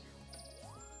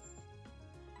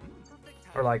 Perfect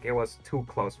Or timing. like, it was too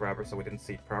close rather, so we didn't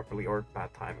see it properly, or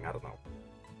bad timing, I don't know.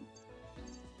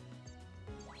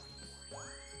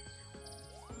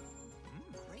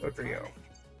 Great Good for you. timing.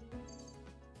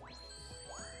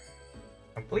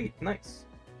 Complete, nice.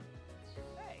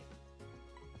 Hey.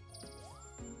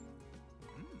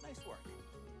 Nice work.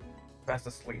 Fast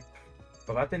asleep.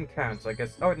 Well, that didn't count, so I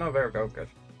guess... Oh, no, there we go, good.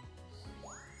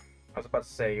 I was about to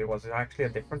say, was it actually a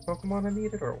different Pokemon I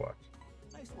needed, or what?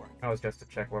 Nice work. That was just to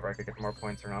check whether I could get more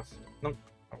points or not. No.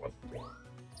 Oh well.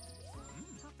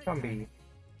 Perfect Come timing. be.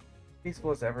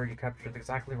 Peaceful as ever, you captured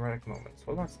exactly the right moments.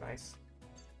 Well, that's nice.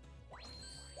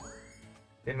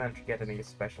 Didn't manage to get any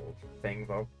special thing,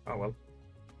 though. Oh well.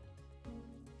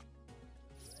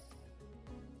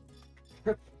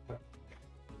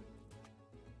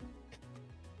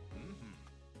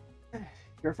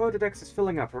 Your photo dex is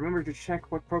filling up. Remember to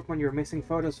check what Pokemon you're missing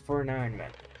photos for now and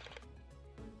then.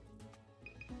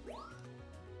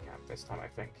 Can't this time, I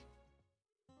think.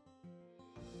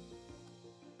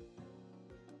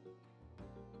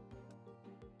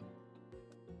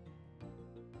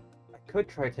 I could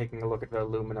try taking a look at the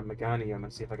Illumina Meganium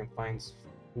and see if I can find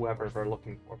whoever they're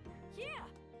looking for. Yeah.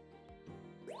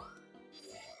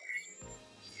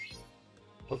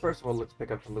 Well, first of all, let's pick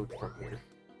up the loot from here.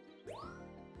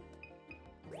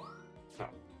 No.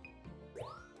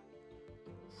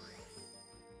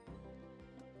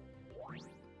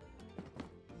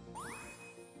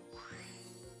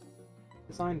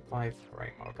 Design 5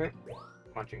 frame, okay.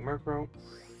 Munching Murkrow.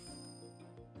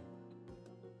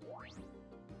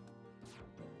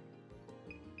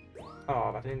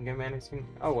 Oh, that didn't give me anything.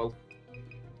 Oh well.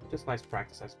 Just nice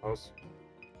practice, I suppose.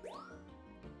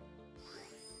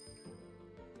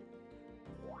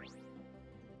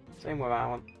 Same with that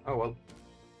one. Oh well.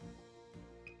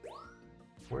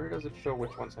 Where does it show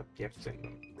which ones have gifts in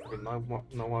them? I mean,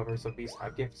 no others of these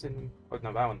have gifts in them. Oh,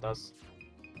 no, that one does.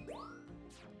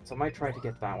 So I might try to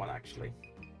get that one, actually.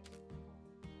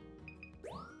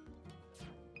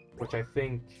 Which I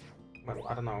think... Well,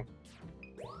 I don't know.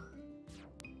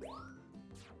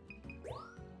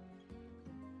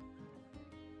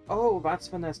 Oh, that's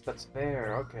the nest that's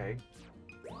there, okay.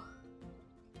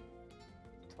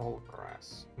 Tall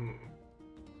grass.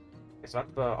 Is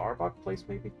that the Arbok place,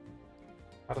 maybe?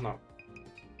 I don't know.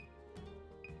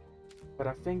 But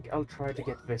I think I'll try to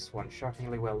get this one,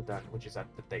 shockingly well done, which is at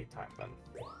the daytime then.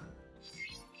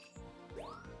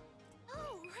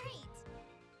 Oh, right.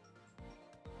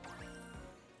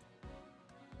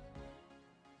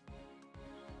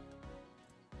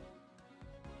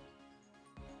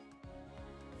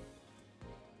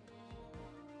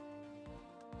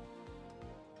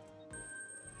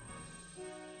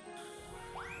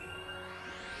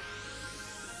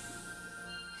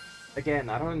 Again,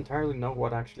 I don't entirely know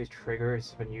what actually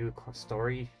triggers the new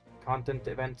story content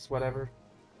events, whatever.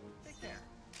 Take care.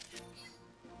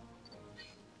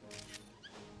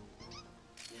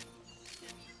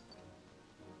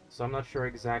 So I'm not sure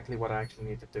exactly what I actually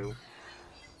need to do.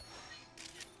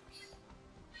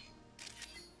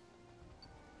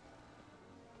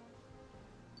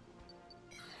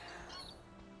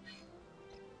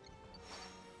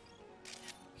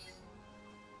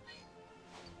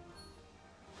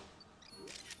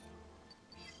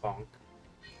 Bonk.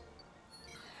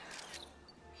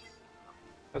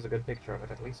 That was a good picture of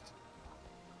it, at least.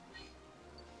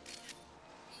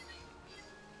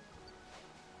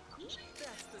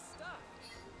 That's the stuff.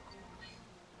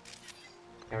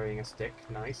 Carrying a stick,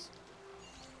 nice.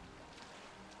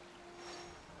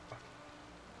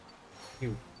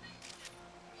 You.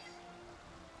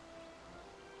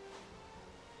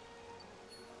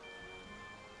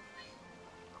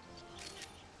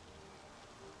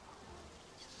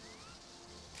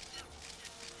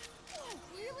 Oh,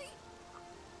 really?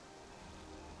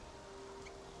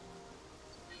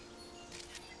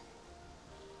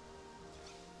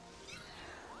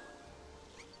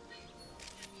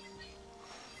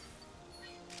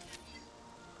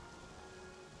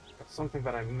 That's something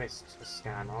that I missed to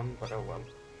scan on, but oh well.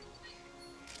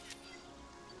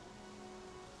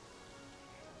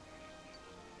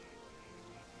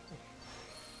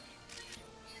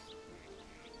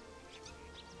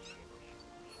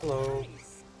 Hello.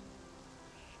 Nice.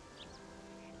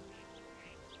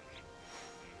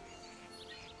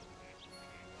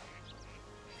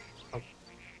 Oh.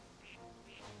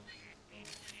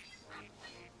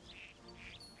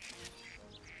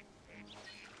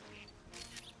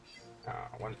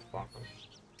 One bonk.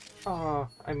 Ah,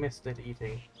 I missed it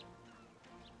eating.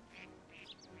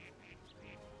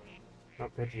 No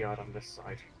Pidgeot on this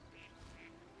side.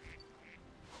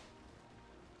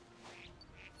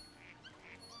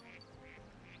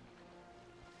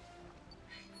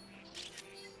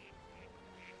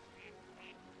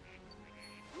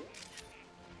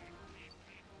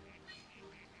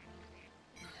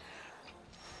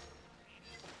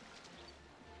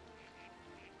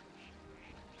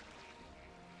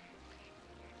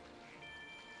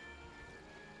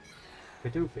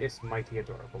 Bidoof is mighty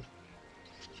adorable.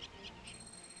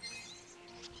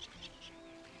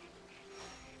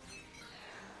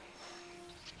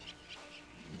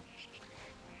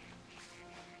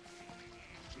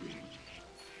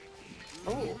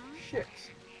 Oh, shit.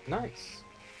 Nice.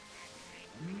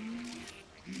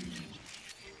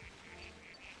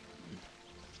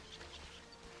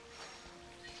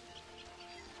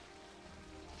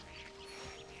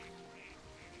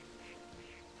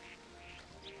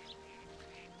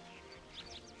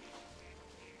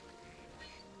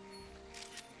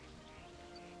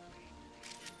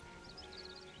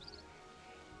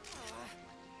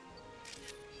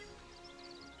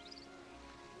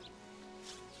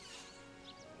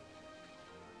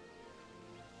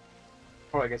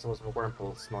 Oh, I guess it was a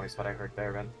Wurmple's noise that I heard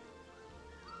there then.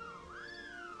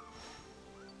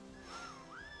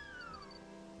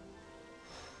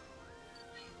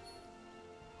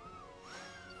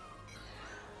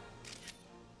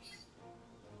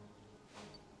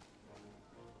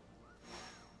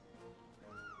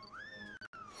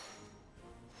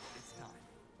 It's time.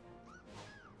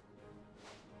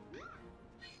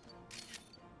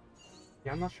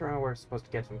 Yeah, I'm not sure how we're supposed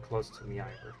to get him close to me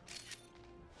either.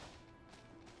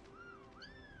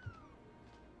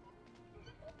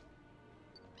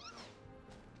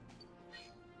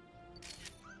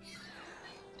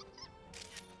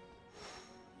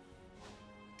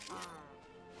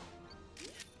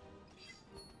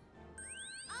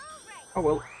 Oh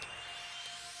well.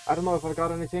 I don't know if I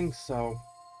got anything, so...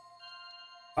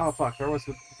 Oh fuck, there was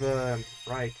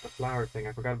right, the flower thing,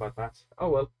 I forgot about that. Oh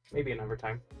well, maybe another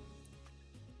time.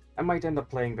 I might end up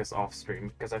playing this off stream,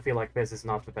 because I feel like this is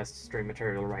not the best stream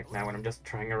material right now, and I'm just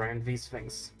trying around these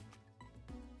things.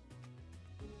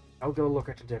 I'll go look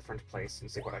at a different place and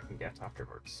see what I can get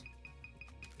afterwards.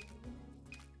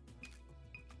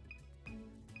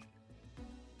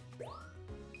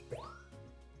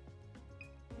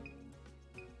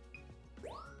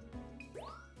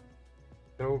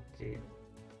 Okay.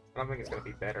 I don't think it's gonna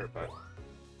be better, but...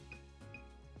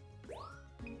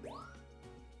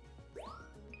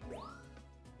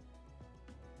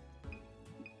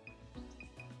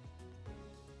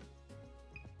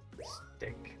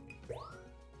 Stick.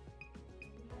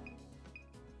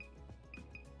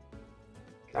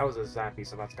 That was a zappy,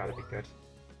 so that's gotta be good.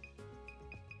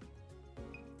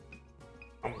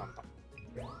 Nom nom nom.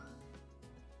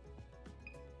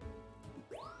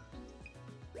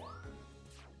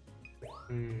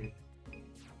 Hmm.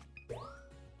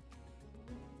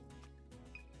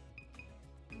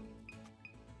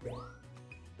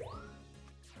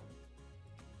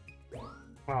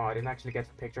 Oh, I didn't actually get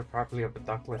the picture properly of the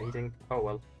ducklet eating. Oh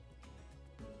well.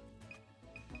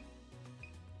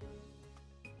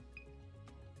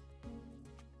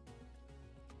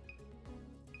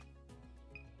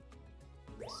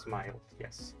 Smile,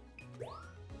 yes.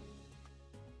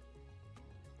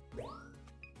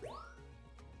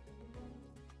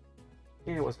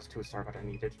 Yeah, it was a 2-star what I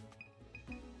needed.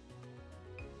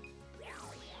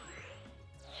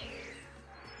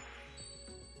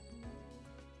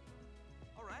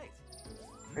 All right.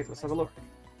 Right, let's have a look.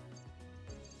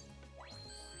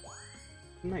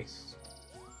 Nice.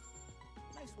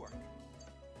 Nice work.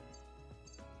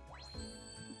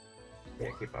 Yeah,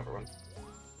 keep everyone.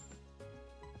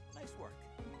 Nice work.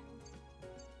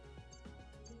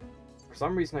 For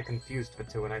some reason I confused the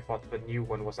two and I thought the new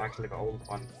one was actually the old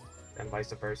one, and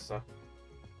vice versa.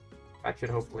 That should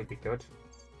hopefully be good.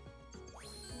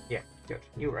 Yeah, good.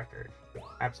 New record.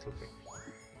 Absolutely.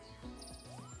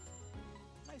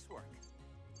 Nice work.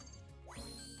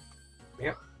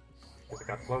 Yep. Because it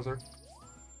got closer.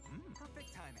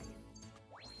 Perfect timing.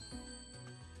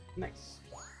 Nice.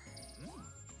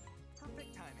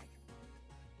 Perfect timing.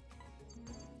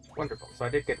 Wonderful. So I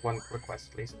did get one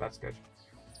request at least, that's good.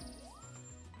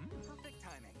 Perfect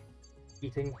timing.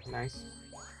 Eating, nice.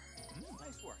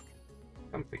 Nice work.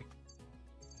 Comfy.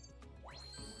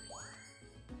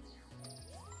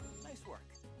 Nice work.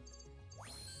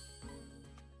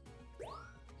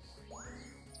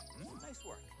 Nice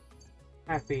work.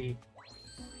 Happy.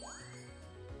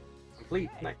 Complete,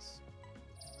 nice.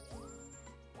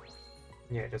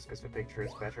 Yeah, just because the picture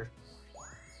is better.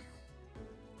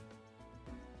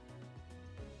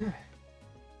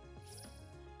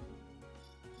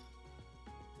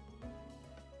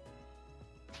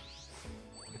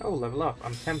 Oh, level up.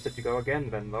 I'm tempted to go again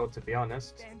then, though, to be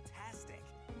honest. Fantastic.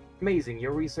 Amazing,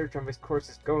 your research on this course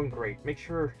is going great. Make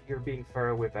sure you're being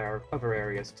thorough with our other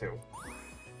areas, too. I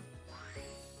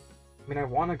mean, I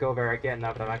want to go there again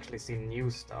now that I've actually seen new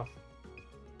stuff.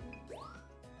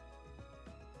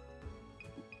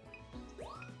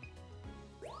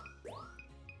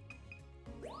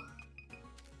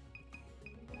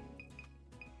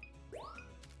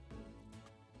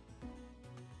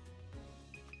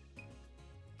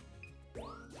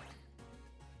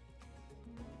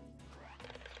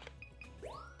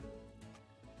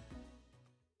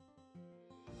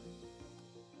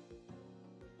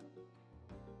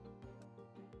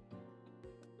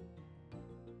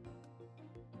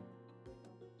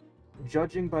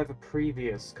 Judging by the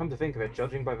previous, come to think of it,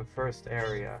 judging by the first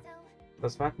area,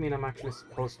 does that mean I'm actually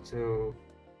supposed to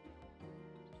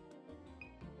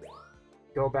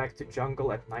go back to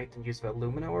jungle at night and use the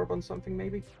Lumina Orb on something,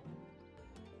 maybe?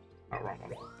 Oh, wrong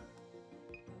one.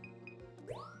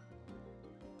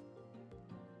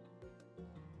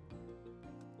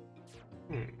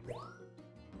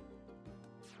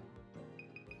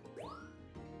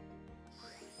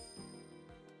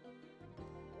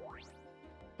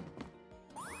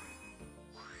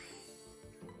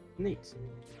 Neat.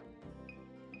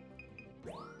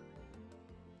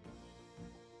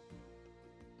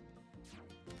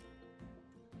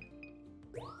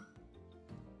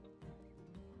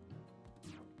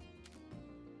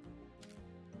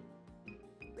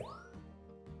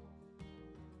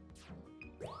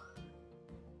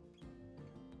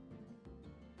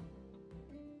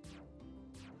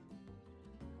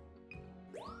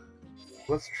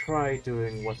 Let's try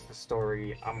doing what the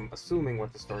story, I'm assuming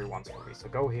what the story wants from me. So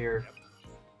go here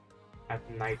at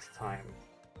night time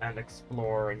and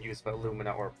explore and use the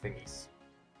Illumina Orb thingies.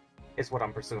 Is what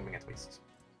I'm presuming, at least.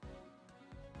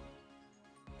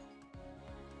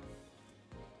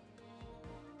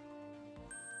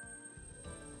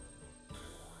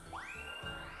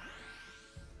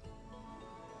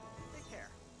 Take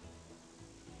care.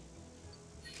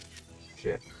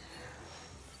 Shit.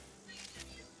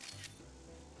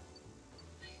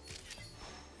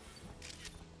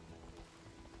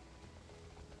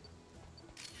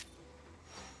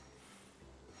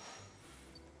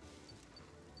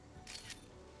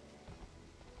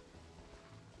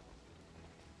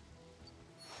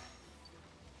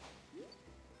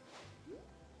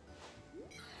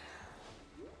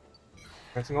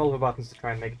 Pressing all the buttons to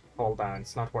try and make it fall down,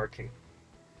 it's not working.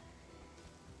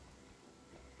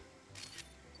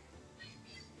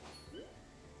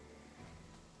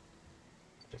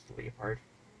 Just a leopard.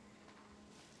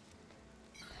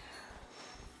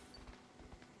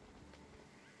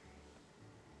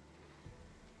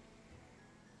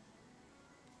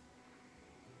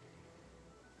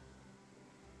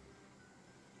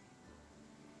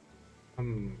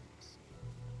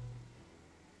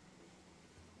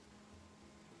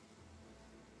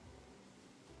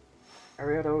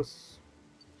 Ariados.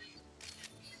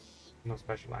 No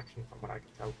special action from what I can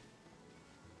tell.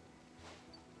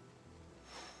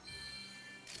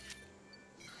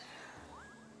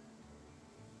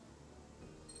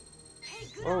 Hey,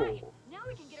 good Oh. eye. Now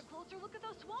we can get a closer look at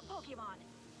those swamp Pokemon.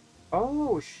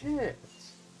 Oh shit!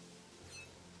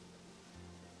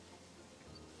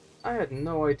 I had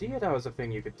no idea that was a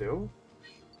thing you could do.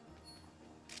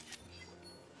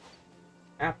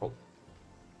 Apple.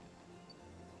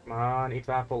 Come on, eat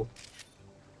the apple.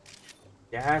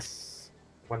 Yes!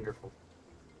 Wonderful.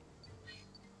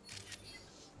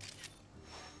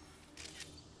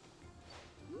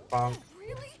 Bonk.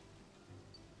 Really?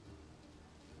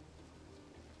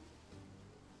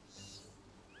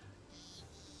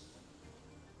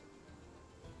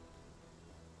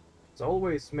 So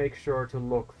always make sure to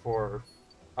look for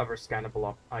other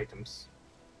scannable items.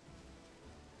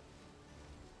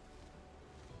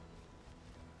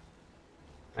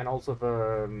 And also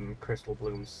the crystal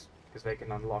blooms, because they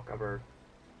can unlock other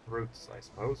routes, I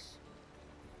suppose.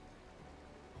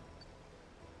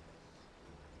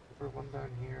 Is there one down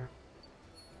here?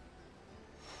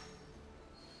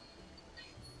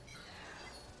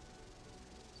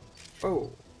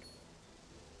 Oh!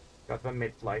 Got the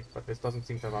mid-flight, but this doesn't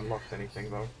seem to have unlocked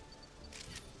anything, though.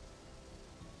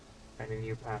 Any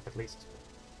new path, at least.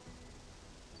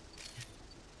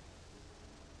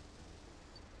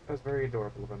 That was very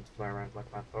adorable of them to fly around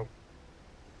like that, though.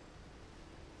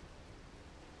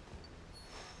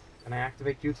 Can I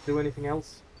activate you to do anything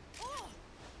else?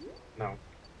 No.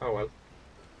 Oh well.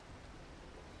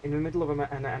 In the middle of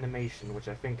an animation, which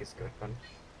I think is good, then.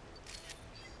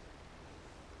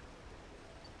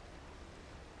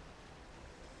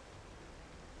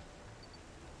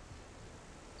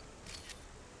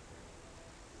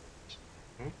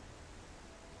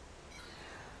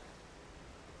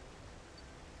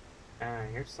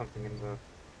 Here's something in the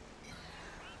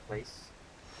place.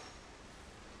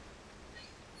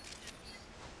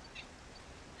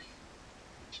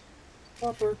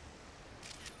 Whopper.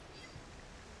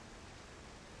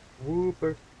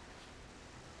 Whooper.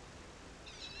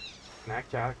 Can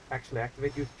I actually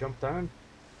activate you to jump down?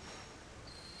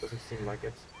 Doesn't seem like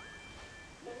it.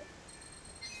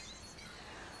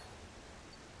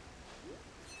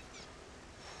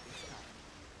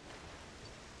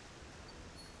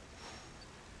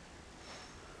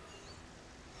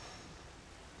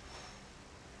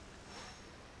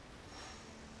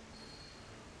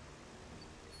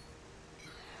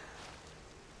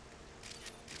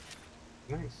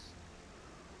 Nice.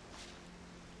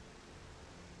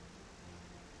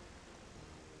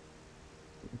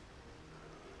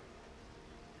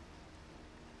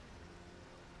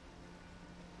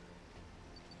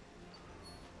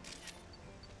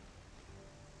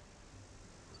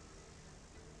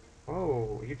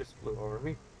 Oh, you just flew over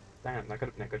me. Damn, that could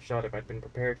have been a good shot if I'd been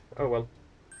prepared. Oh well.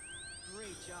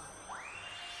 Great job.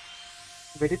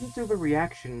 They didn't do the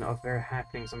reaction of there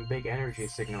happening some big energy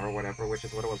signal or whatever, which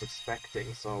is what I was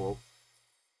expecting, so...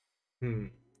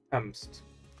 Umst.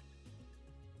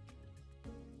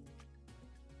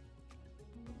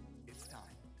 It's time.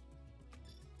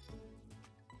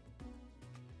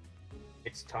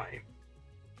 It's time.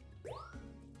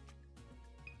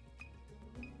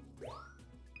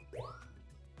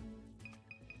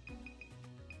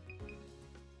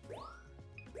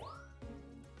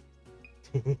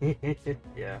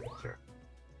 Yeah, sure.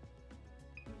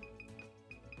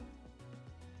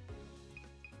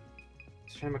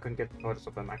 It's a shame I couldn't get photos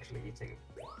of them actually eating.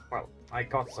 Well, I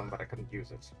got some, but I couldn't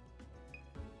use it.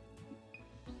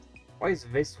 Why is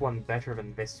this one better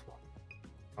than this one?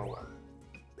 Oh well.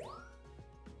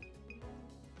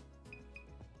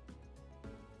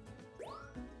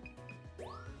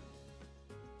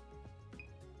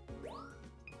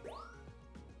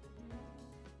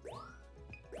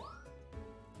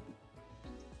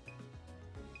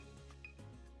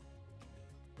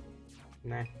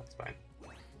 Nah, that's fine.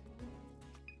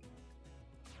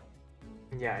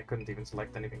 Yeah, I couldn't even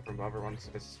select anything from the other ones, so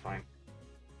this is fine.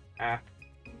 Ah.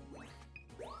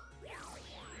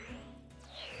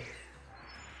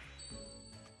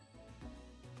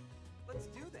 Let's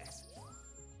do this.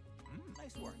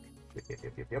 Nice work.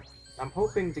 Yep. I'm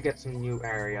hoping to get some new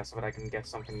areas so that I can get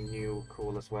something new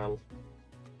cool as well.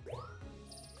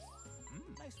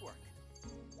 Nice work.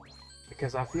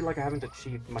 Because I feel like I haven't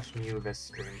achieved much new this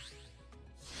stream.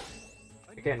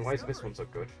 Again, why is this one so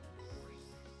good?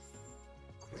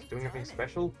 Is it doing anything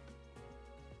special?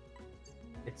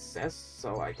 It says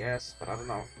so, I guess, but I don't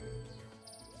know.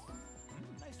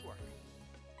 Nice work.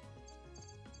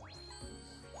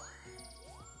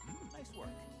 Nice work.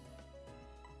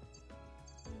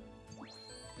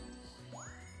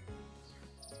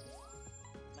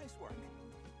 Nice work.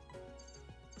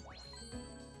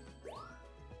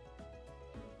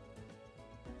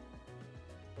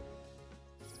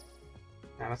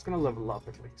 Now that's gonna level up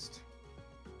at least.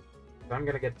 But I'm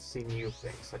gonna get to see new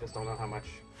things, I just don't know how much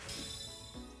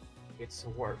it's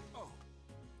worth. Oh.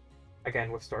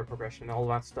 Again, with story progression and all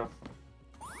that stuff.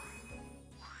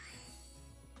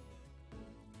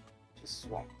 Just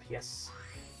swamp, yes.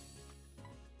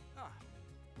 Ah,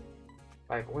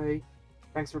 By the way,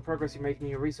 thanks for the progress you're making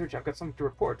in your research. I've got something to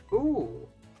report. Ooh!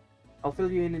 I'll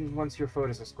fill you in once your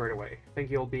photos are squared away. Think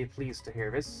you'll be pleased to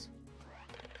hear this.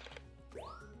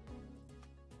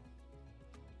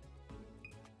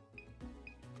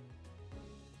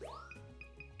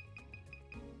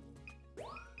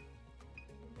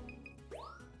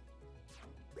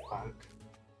 Bonk.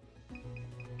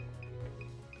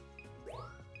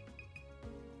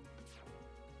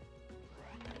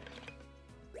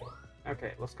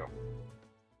 Okay, let's go.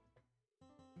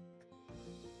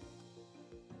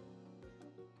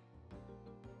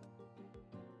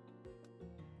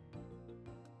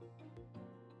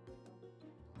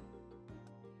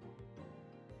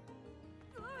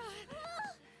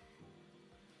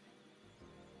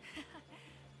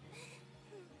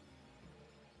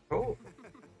 Oh,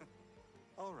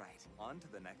 all right. On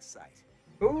to the next site.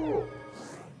 ooh!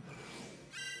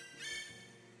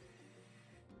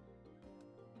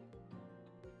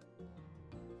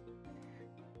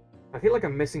 I feel like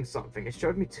I'm missing something. It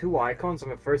showed me 2 icons on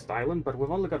the first island, but we've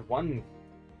only got 1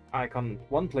 icon,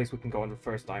 1 place we can go on the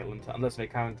first island, unless we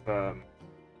count the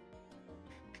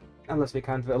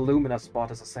Illumina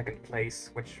spot as a 2nd place,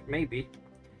 which maybe.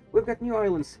 We've got new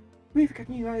islands. We've got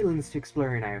new islands to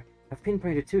explore now. I've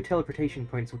pinpointed 2 teleportation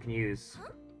points we can use.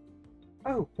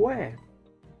 Oh, where?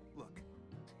 Look.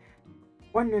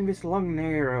 One on this long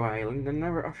narrow island and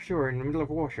another offshore in the middle of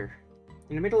water.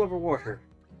 In the middle of the water.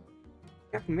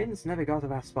 Captain Min's never got to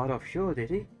that spot offshore, did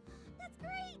he? That's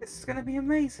great! This is gonna be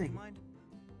amazing. Mind?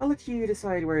 I'll let you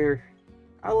decide what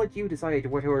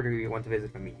order you want to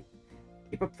visit with me.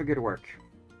 Keep up the good work.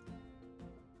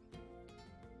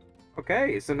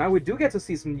 Okay, so now we do get to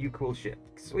see some new cool shit.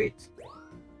 Sweet.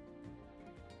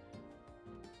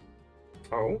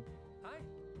 Oh, Hi.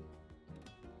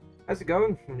 how's it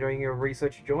going? Enjoying your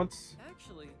research jaunts?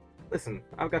 Actually, Listen,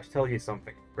 I've got to tell you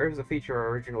something. There's a feature I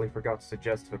originally forgot to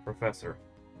suggest to the professor.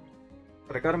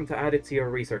 But I got him to add it to your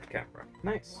research camera.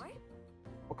 Nice. What?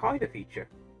 What kind of feature?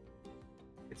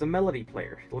 It's a melody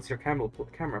player. It lets your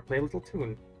camera play a little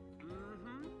tune.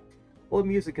 mm-hmm. Well,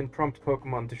 music can prompt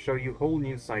Pokemon to show you whole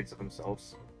new sides of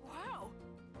themselves. Wow.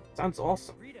 Sounds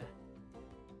awesome. Rita.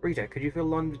 Rita, could you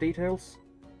fill in the details?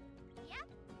 Yeah?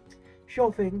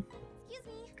 Sure thing. Excuse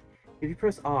me. If you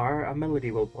press R, a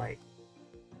melody will play.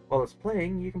 While it's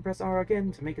playing, you can press R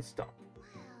again to make it stop.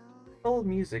 Wow. Old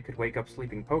music could wake up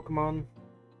sleeping Pokemon,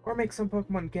 or make some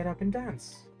Pokemon get up and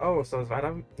dance. Oh, so is that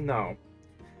no.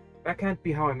 That can't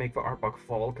be how I make the Arbok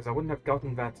fall, because I wouldn't have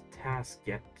gotten that task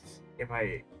yet if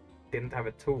I didn't have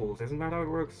the tools. Isn't that how it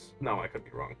works? No, I could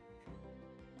be wrong.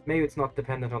 Maybe it's not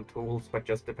dependent on tools, but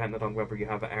just dependent on whether you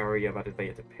have an area that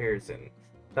it appears in.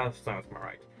 That sounds more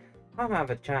right. I haven't had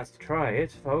a chance to try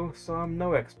it, though, so I'm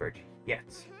no expert yet.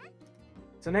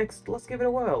 So next, let's give it a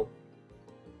whirl.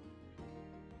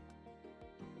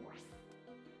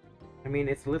 I mean,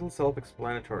 it's a little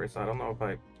self-explanatory, so I don't know if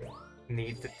I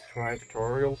need to try a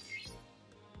tutorial.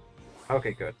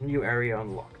 Okay, good. New area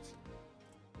unlocked.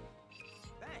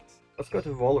 Thanks. Let's go to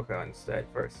Voluca instead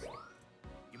first.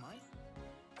 You mind?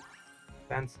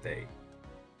 Dance Day.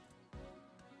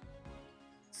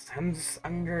 Sans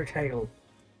Undertale.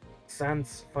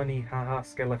 Sans funny haha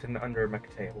skeleton under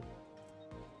McTail.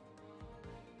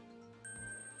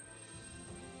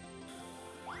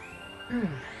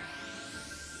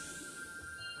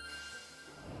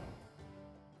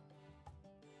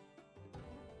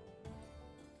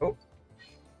 Oh,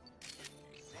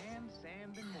 Sand,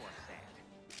 sand, and more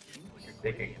sand. Seems like a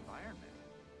Digging. great environment.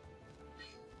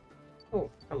 oh,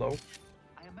 hello.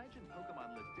 I imagine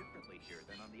Pokemon live differently here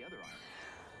than on the other islands.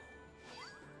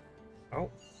 Oh,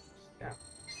 yeah.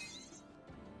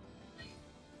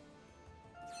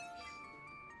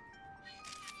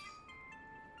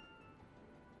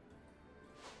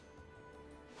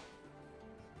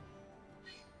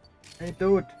 Hey,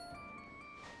 dude.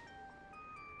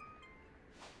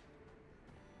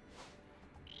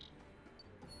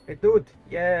 Hey, dude.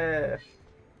 Yeah.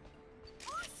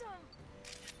 Awesome!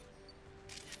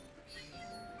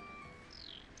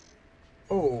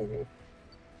 Oh.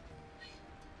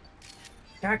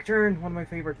 Cacturn, one of my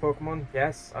favorite Pokemon.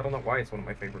 Yes, I don't know why it's one of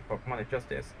my favorite Pokemon, it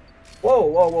just is. Whoa,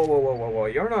 whoa, whoa, whoa, whoa, whoa, whoa.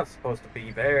 You're not supposed to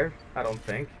be there, I don't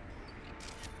think.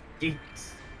 Yeet.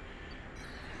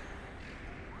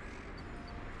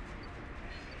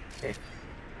 Okay.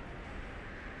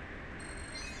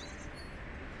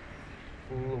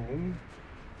 Bloom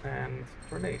and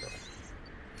Tornado.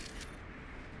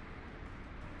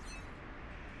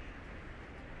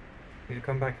 You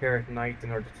come back here at night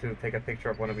in order to take a picture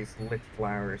of one of these lit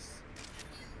flowers.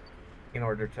 In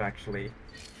order to actually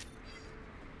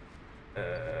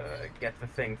get the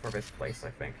thing for this place, I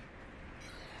think.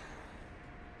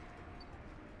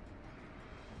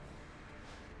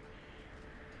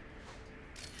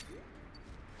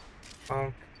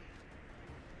 Oh,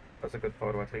 that's a good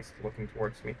photo, at least, looking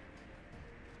towards me.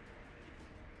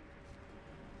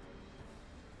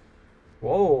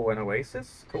 Whoa, an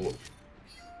oasis? Cool. Looks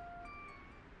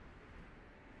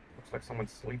like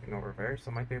someone's sleeping over there,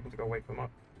 so I might be able to go wake them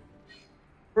up.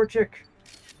 Poor chick!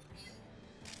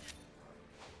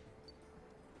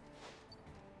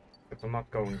 But I'm not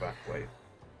going that way.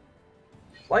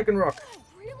 Lichen rock! Oh,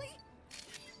 really?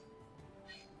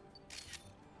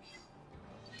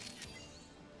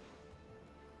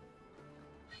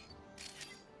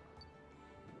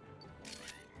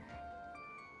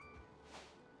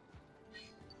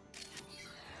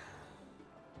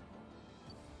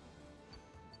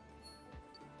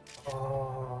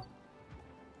 Oh.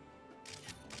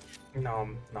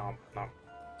 Nom, nom, nom.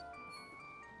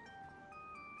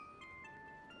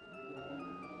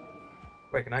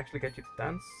 Wait, can I actually get you to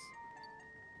dance?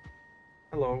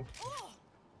 Hello. Oh,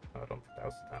 No, I don't think that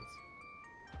was a dance.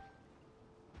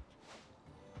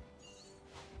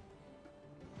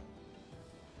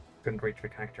 Couldn't reach the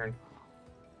cacturn.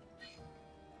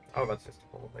 Oh, that's just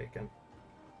a full bacon.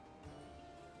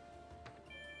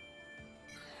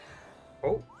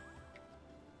 Oh.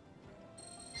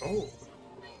 Oh.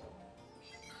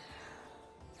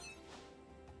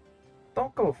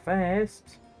 Don't go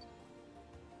fast.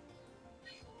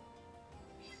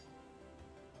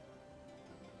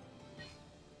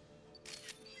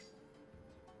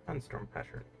 Sandstorm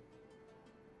pattern.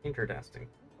 Interesting.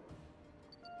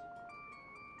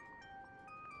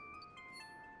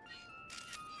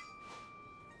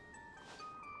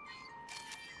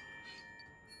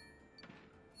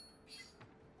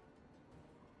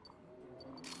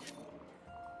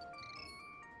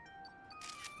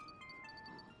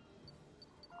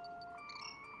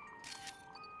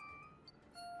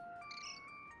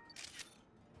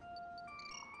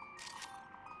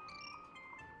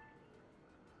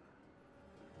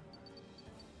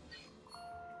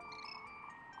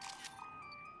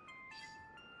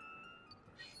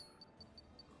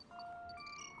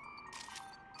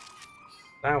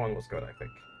 That one was good, I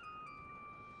think.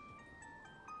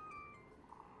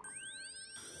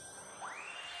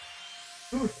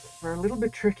 Oof, they're a little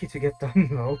bit tricky to get done,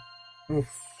 though. Oof.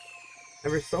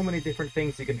 There are so many different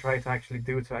things you can try to actually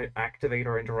do to activate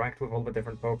or interact with all the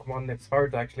different Pokemon. It's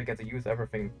hard to actually get to use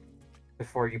everything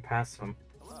before you pass them.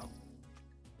 Hello.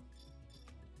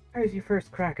 How's your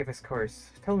first crack at this course?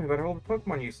 Tell me about all the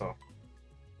Pokemon you saw.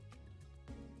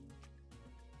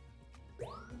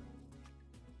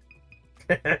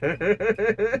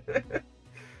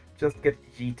 Just get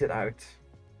yeeted out.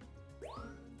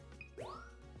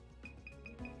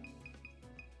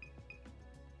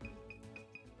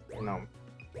 No.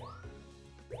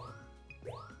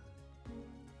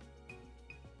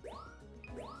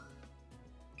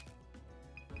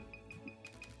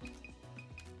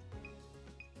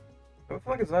 I feel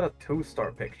like it's not a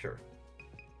 2-star picture.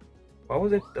 What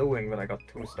was it doing that I got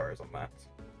 2 stars on that?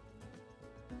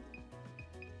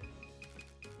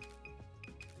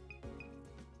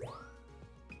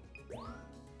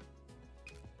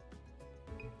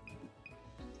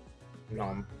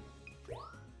 Nom.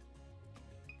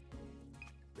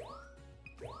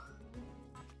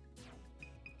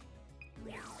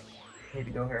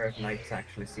 Maybe go here at night to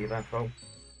actually see that though.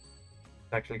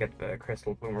 To actually get the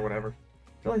crystal bloom or whatever.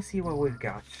 Till I see what we've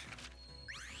got.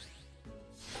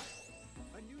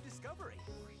 A new discovery.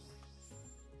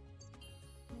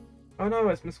 Oh no,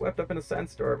 it's been swept up in a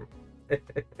sandstorm.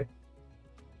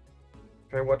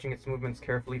 Try watching its movements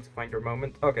carefully to find your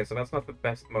moment. Okay, so that's not the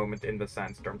best moment in the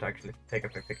sandstorm to actually take a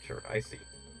picture. I see.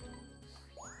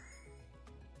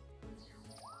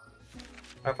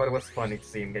 I thought it was funny to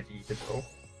see him get eaten though.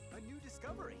 A new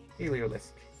discovery.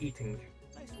 Heliolisk. Eating.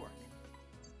 Nice work.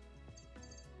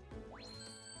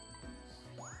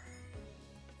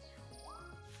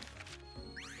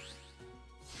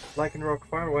 Lichen rock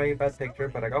far away, bad picture,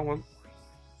 but I got one.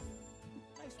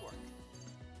 Nice work.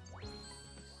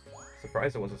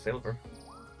 Surprised it was a silver.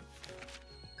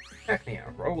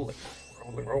 Cacnea, rolling.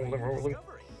 Rolling, rolling, rolling.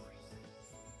 Discovery.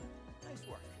 Nice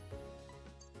work.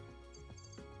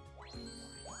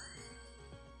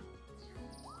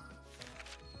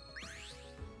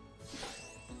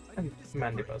 A And new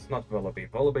discovery. Mandibus, not Vullaby.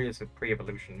 Vullaby is a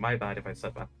pre-evolution. My bad if I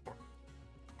said that before.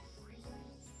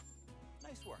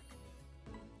 Nice work.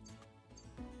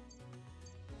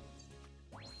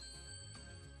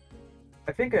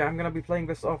 I think I'm gonna be playing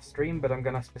this off stream, but I'm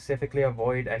gonna specifically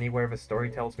avoid anywhere the story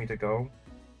tells me to go.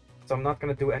 So I'm not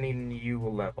gonna do any new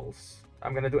levels.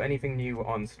 I'm gonna do anything new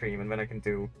on stream, and then I can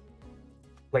do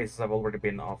places I've already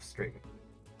been off stream.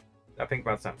 I think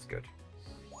that sounds good.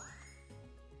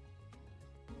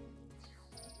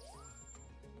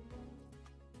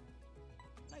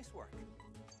 Nice work.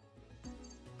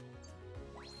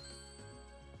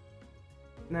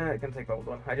 Nah, I can take the old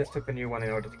one. I just took the new one in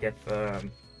order to get the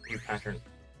new pattern.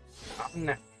 Oh,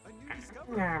 no. A new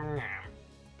discovery. Nom, nom.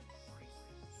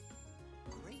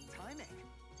 Great timing.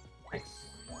 Nice.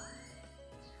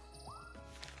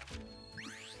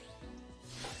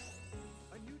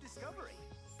 A new discovery.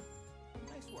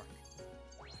 Nice work.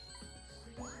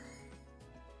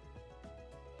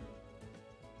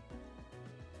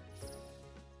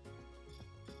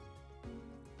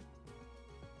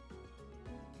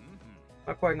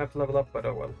 Not quite enough to level up, but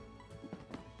oh well.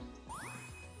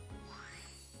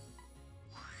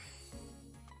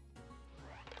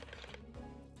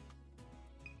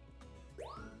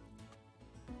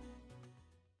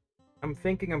 I'm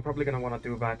thinking I'm probably gonna want to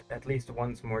do that at least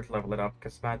once more to level it up,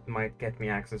 because that might get me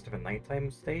access to the nighttime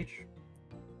stage.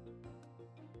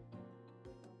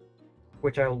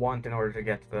 Which I'll want in order to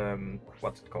get the,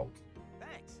 what's it called?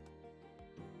 Thanks.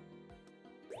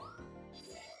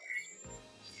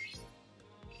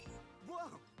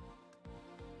 Whoa.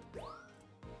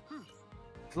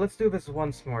 So let's do this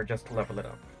once more just to level it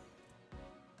up.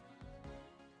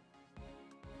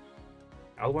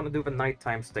 I'll want to do the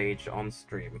nighttime stage on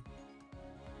stream.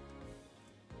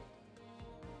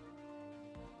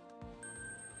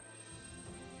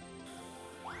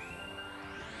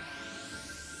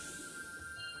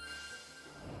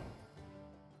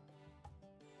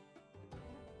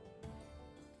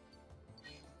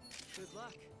 Good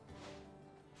luck.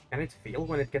 Can it feel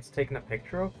when it gets taken a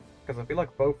picture of? Because I feel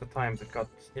like both the times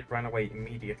it ran away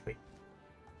immediately.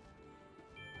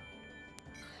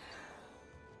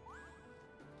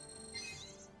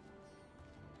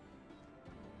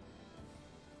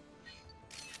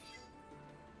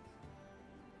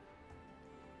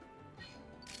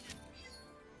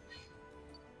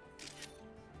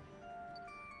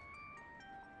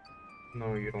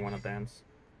 No, you don't want to dance.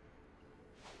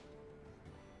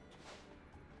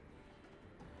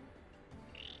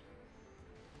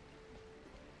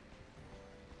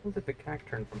 Where did the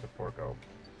cacturn from before go?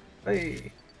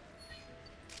 Hey!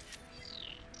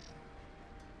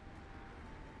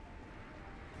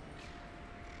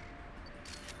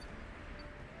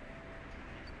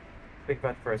 I think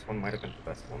that first one might have been the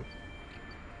best one.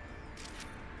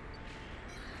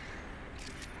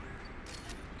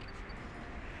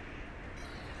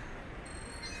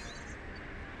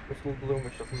 Crystal Bloom,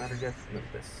 which doesn't matter yet, and then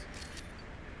this.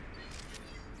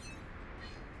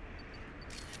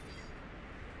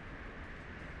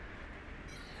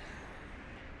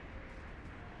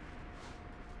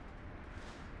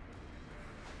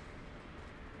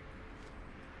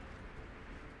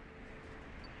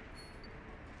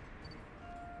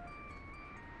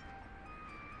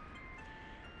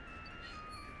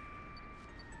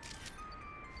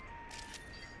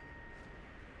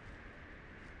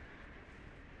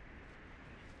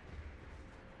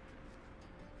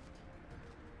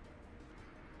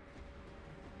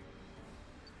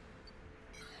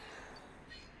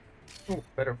 Oh,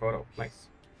 better photo. Nice.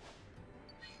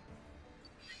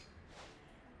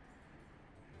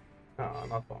 Ah,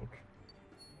 not bonk.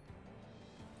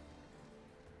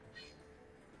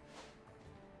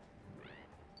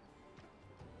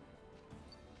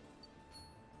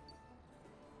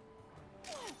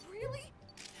 Oh, really?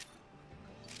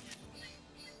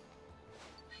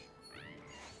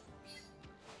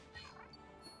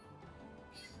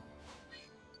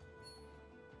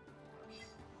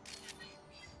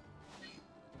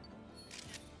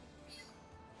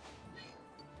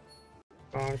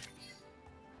 Bonk.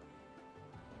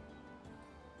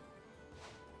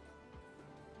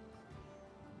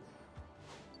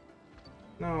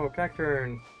 No,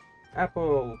 cacturn!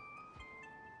 Apple!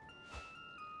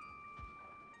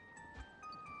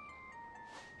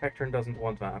 Cacturn doesn't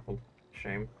want the apple.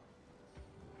 Shame.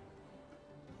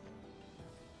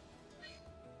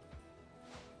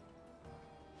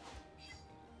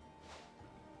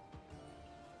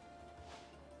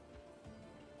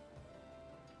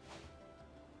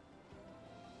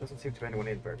 Doesn't seem to be anyone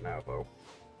in there now, though.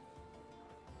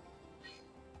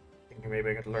 Thinking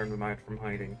maybe I could learn them out from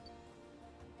hiding.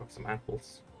 Of some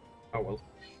apples. Oh well.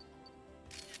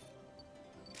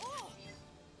 Oh,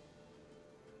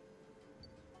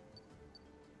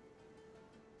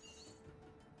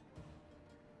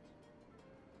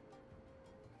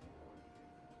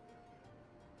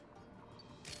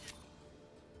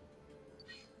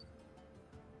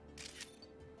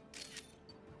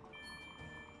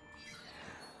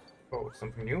 Oh,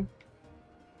 something new?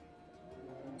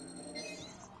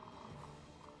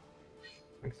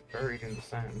 It's buried in the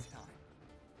sand.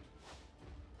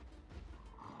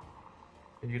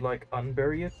 Did you, like,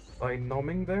 unbury it by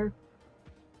numbing there?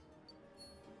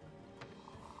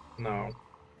 No.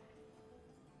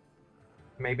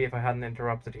 Maybe if I hadn't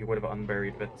interrupted, he would have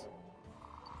unburied it.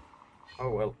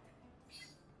 Oh well.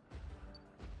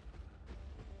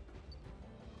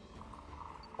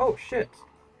 Oh shit!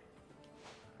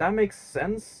 That makes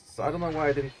sense, so I don't know why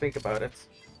I didn't think about it.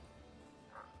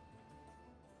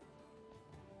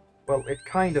 Well, it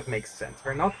kind of makes sense.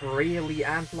 We're not really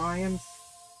antlions.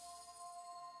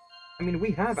 I mean,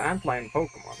 we have antlion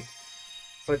Pokemon,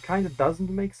 so it kind of doesn't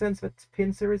make sense that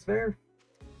Pinsir is there.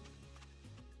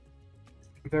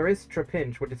 There is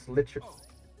Trapinch, which is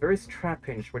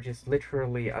Trapinch, which is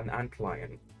literally an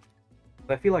antlion.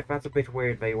 I feel like that's a bit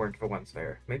weird they weren't the ones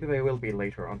there. Maybe they will be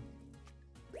later on.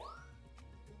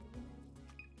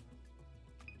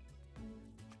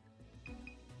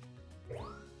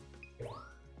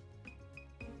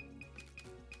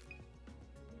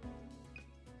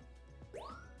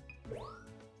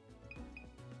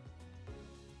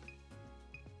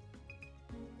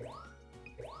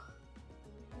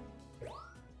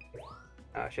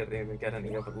 Ah, shit, I didn't even get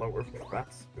any of the lower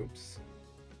rats. Oops.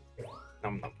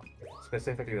 Nom nom nom.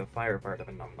 Specifically the fire part of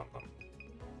it, nom nom nom.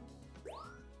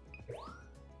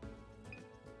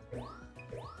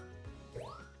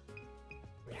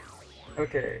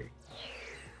 Okay.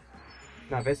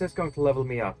 Now this is going to level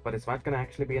me up, but is that going to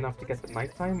actually be enough to get to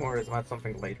nighttime, or is that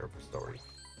something later for story?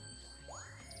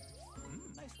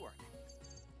 Nice work.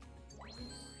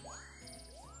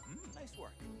 Nice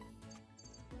work.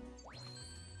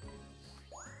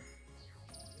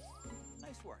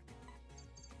 Nice work.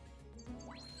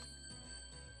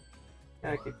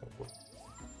 Yeah, keep hold one.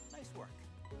 Nice work.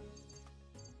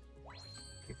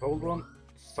 Keep hold one.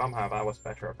 Somehow that was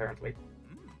better, apparently.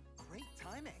 Great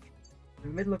timing. In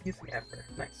the middle of using effort.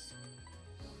 Nice.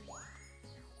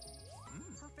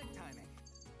 Perfect timing.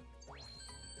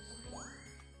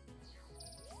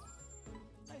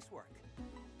 Nice work.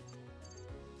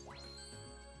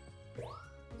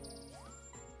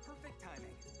 Perfect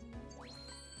timing.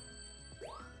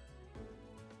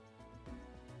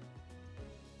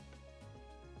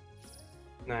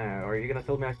 Now, are you gonna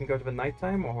tell me I can go to the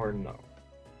nighttime, or no?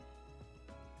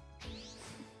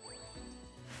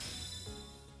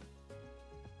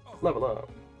 Level up.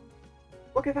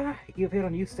 Look at that! You've hit a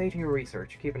new stage in your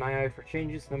research. Keep an eye out for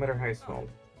changes, no matter how small.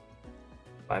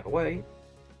 By the way,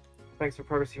 thanks for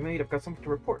progress you made. I've got something to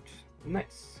report.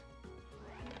 Nice.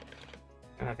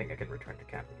 And I think I can return to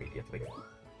camp immediately.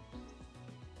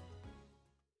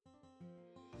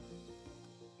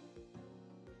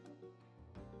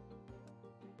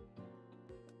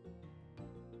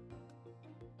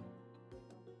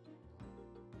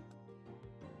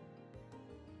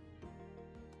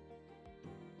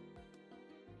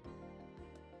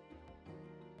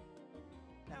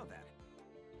 Now then.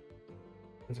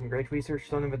 And some great research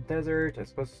done in the desert. I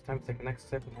suppose it's time to take the next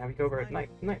step and have you go over at night.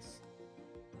 Nice.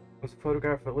 Once a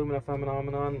photograph of Illumina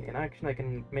phenomenon in action, I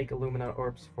can make Illumina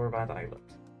orbs for that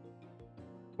island.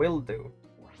 Will do.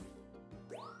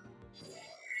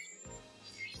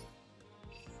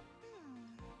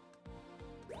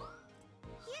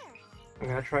 I'm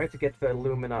gonna try to get the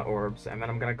Illumina orbs, and then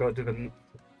I'm gonna go do the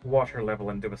water level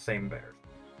and do the same there.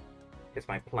 Is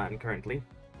my plan currently.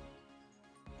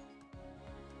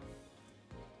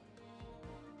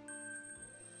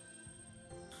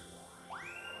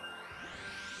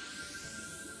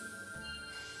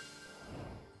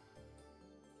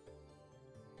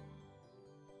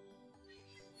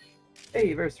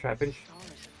 Hey, there's Trapinch.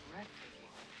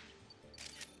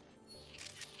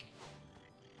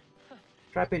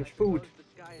 Trapinch, food. The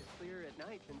sky is clearer at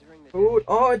night than during the Food. day.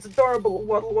 Oh, it's adorable.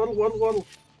 Waddle, waddle, waddle, waddle.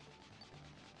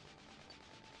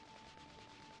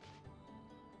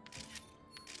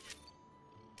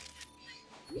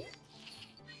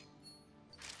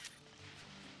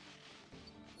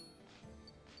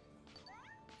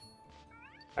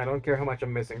 I don't care how much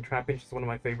I'm missing. Trapinch is one of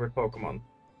my favorite Pokemon.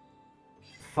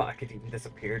 Fuck, it even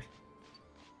disappeared.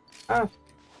 Ah.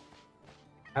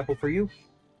 Apple for you.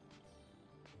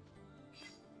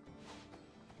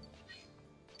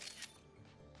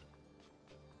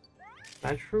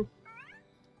 That's true.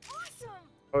 Awesome!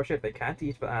 Oh shit, they can't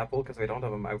eat the apple because they don't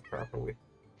have a mouth properly.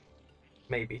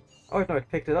 Maybe. Oh no,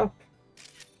 it picked it up.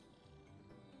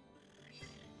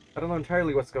 I don't know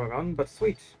entirely what's going on, but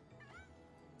sweet.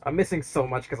 I'm missing so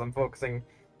much because I'm focusing...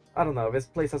 I don't know, this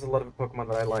place has a lot of Pokemon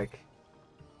that I like.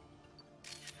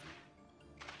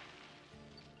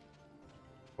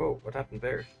 Whoa, what happened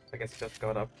there? I guess it just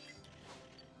got up.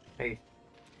 Hey,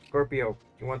 Scorpio,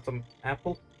 you want some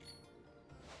apple?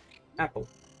 Apple.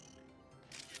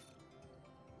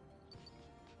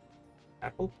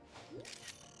 Apple?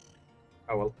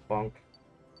 Oh well, bonk.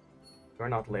 You're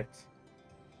not lit.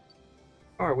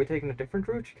 Oh, are we taking a different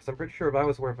route? Because I'm pretty sure that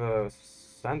was where the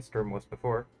sandstorm was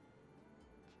before.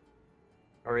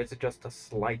 Or is it just a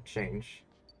slight change?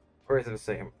 Or is it the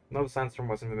same? No, the sandstorm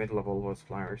was in the middle of all those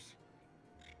flowers.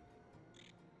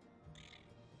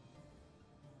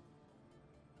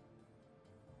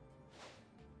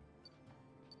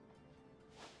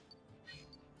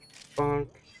 Bonk.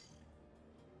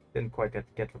 Didn't quite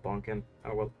get the bonk in.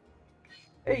 Oh well.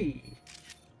 Hey!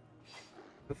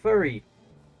 The furry!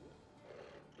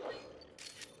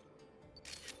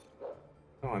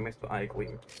 Oh, I missed the eye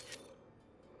gleam.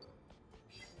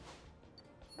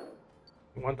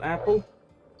 You want apple?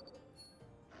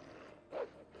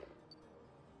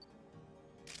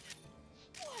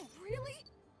 Oh, really?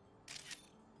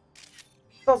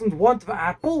 Doesn't want the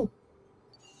apple?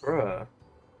 Bruh.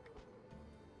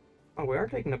 Oh, we are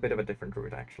taking a bit of a different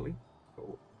route, actually.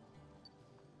 Cool.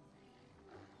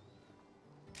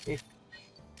 Eh.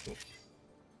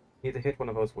 Need to hit one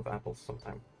of those with apples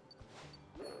sometime.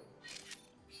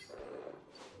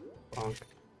 Bonk.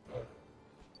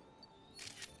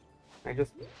 I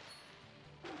just...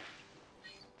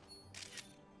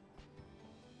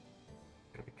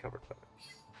 Gonna be covered by it.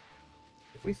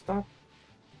 If we stop,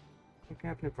 something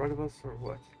happen in front of us, or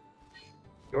what?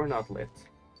 You're not lit.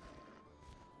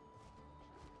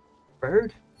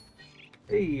 Bird?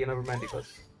 Hey, another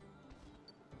mandibus.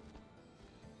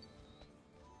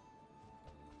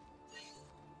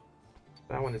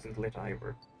 That one isn't lit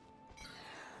either.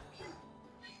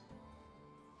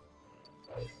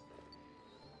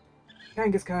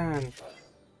 Kangaskhan!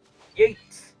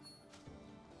 Yeet!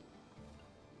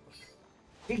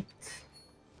 Yeet!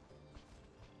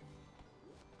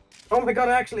 Oh my god,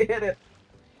 I actually hit it!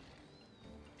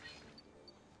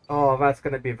 Oh, that's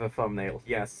gonna be the thumbnail.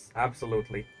 Yes,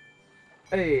 absolutely.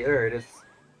 Hey, there it is.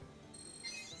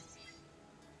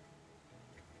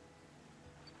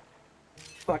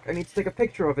 Fuck, I need to take a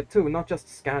picture of it too, not just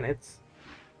scan it.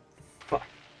 Fuck.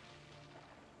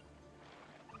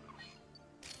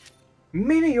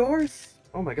 Meteors?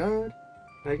 Oh my god.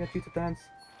 Can I get you to dance?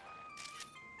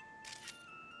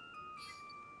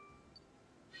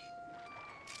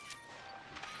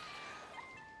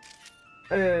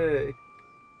 Hey!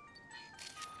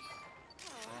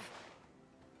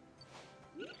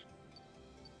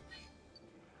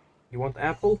 You want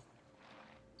apple?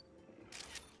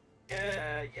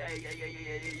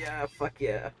 Yeah, fuck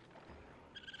yeah.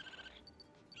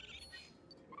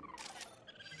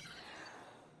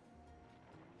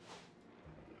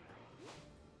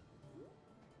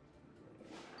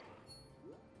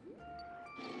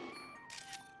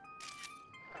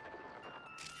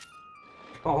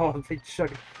 Oh, they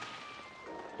chugged.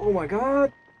 Oh my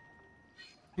god!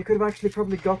 You could have actually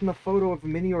probably gotten a photo of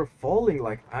Minior falling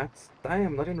like that.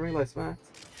 Damn, I didn't realize that.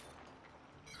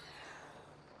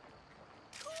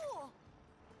 Cool.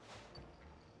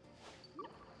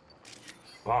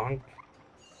 Bonk.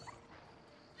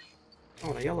 Oh,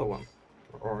 and a yellow one.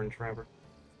 Or orange, rather.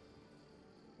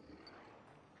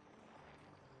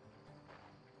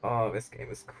 Oh, this game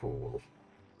is cool.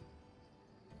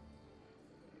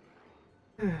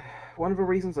 One of the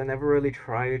reasons I never really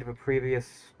tried the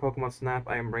previous Pokemon Snap,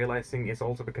 I am realizing, is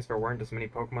also because there weren't as many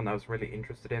Pokemon I was really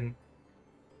interested in.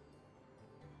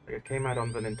 Like, it came out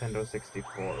on the Nintendo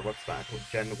 64. What's that?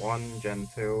 Gen 1, Gen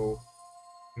 2,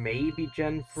 maybe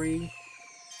Gen 3?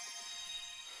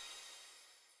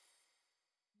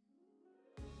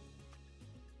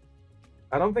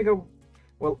 I don't think I...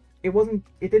 Well, it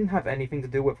didn't have anything to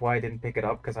do with why I didn't pick it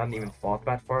up, because I hadn't even thought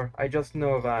that far. I just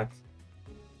know that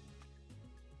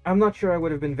I'm not sure I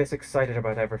would have been this excited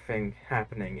about everything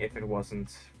happening if it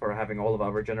wasn't for having all of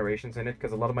our generations in it,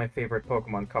 because a lot of my favorite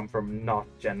Pokemon come from not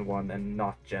Gen 1 and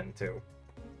not Gen 2.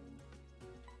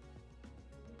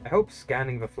 I hope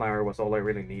scanning the flower was all I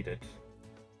really needed,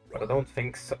 but I don't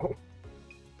think so.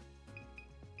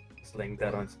 Just laying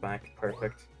dead on its back,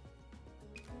 perfect.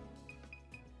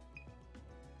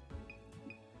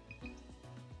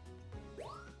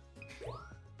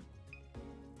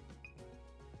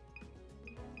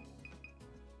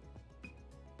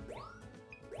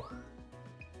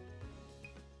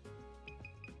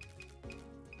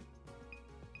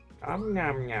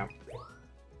 Nom nom.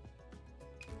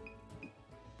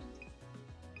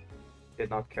 Did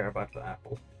not care about the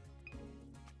apple.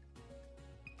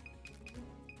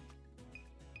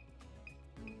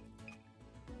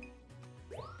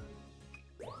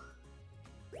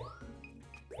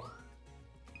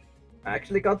 I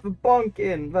actually got the bonk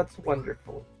in. That's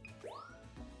wonderful.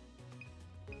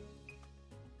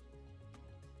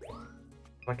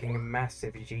 Fucking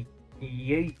massive yeet.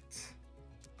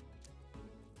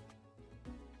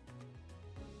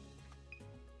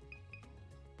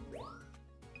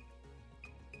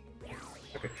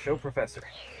 Okay, show professor.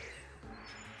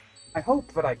 I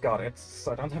hope that I got it,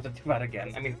 so I don't have to do that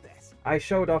again. I mean, I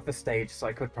showed off the stage, so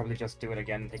I could probably just do it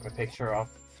again and take a picture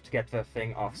off to get the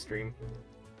thing off stream.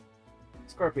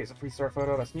 Scorpio is a 3-star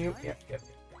photo, that's new. Yep.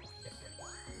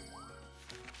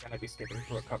 Gonna be skipping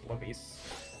through a couple of these.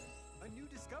 A new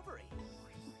discovery.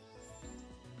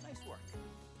 Nice work.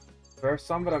 There are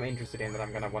some that I'm interested in that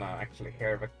I'm gonna wanna actually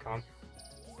hear the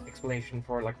explanation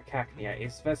for, like the cacnea.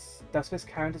 Does this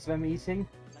count as them eating?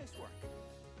 Nice work.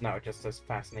 No, just as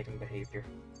fascinating behavior.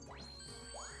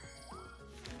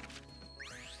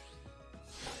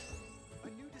 A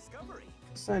new discovery.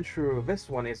 So true, this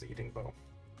one is eating though.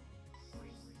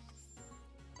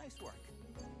 Nice work.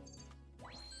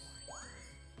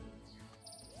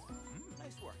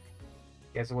 Nice work.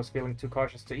 Guess I was feeling too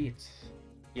cautious to eat.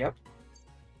 Yep.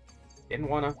 Didn't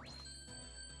wanna.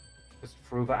 Just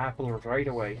threw the apple right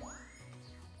away.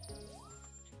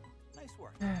 Nice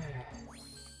work.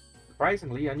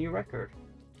 Surprisingly, a new record.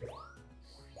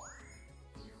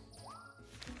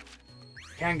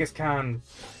 Kangaskhan!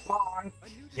 Come on! A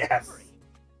new Yes! discovery.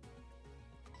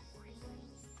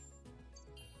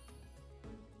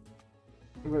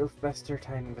 With better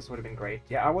timing, this would have been great.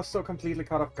 Yeah, I was so completely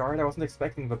caught off guard, I wasn't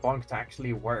expecting the bonk to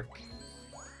actually work.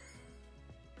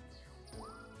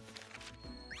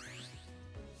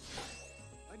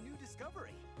 A new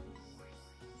discovery.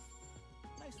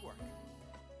 Nice work.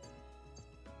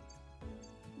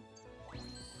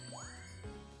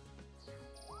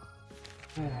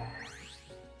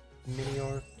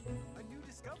 Minior. A new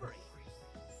discovery.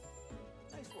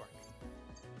 Nice work.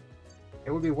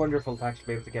 It would be wonderful to actually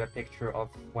be able to get a picture of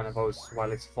one of those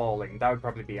while it's falling. That would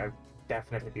probably be,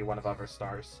 definitely be one of other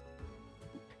stars.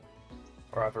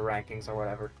 Or other rankings or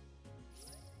whatever.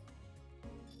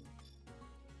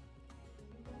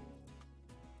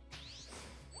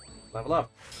 Level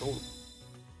up. Cool.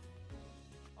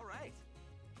 All right.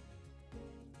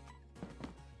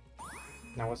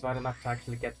 Now, was that enough to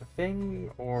actually get the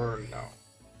thing, or no?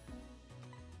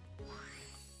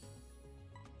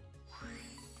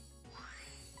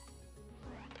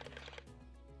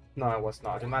 No, it was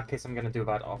not. In that case, I'm gonna do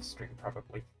that off-stream,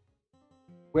 probably.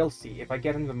 We'll see. If I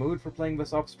get in the mood for playing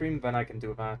this off-stream, then I can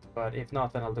do that. But if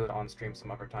not, then I'll do it on-stream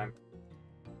some other time.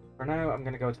 For now, I'm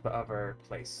gonna go to the other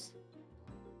place.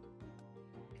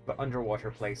 The underwater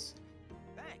place.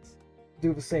 Thanks.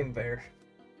 Do the same there.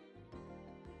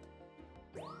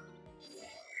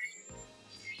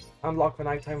 Unlock the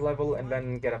nighttime level, and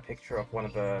then get a picture of one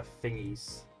of the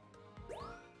thingies.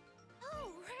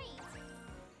 Oh, right.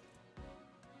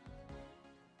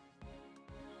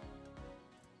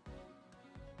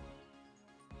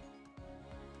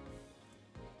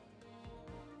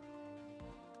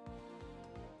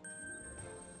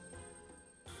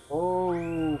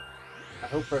 Oh, I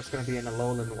hope there's gonna be an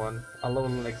Alolan one.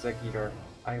 Alolan Executor.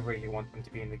 I really want them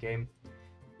to be in the game.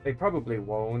 They probably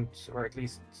won't, or at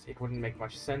least it wouldn't make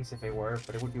much sense if they were,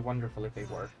 but it would be wonderful if they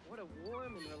were. What a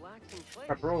warm and relaxing place.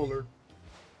 Pep roller.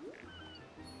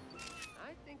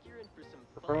 I think you're in for some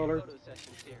Pep fun roller. photo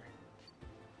sessions here.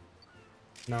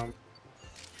 No.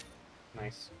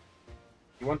 Nice.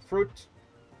 You want fruit?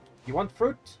 You want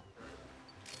fruit?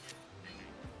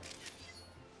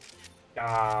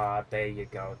 Ah, there you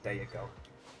go, there you go.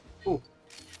 Ooh.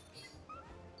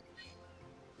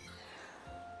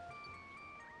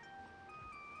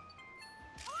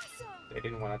 Awesome. They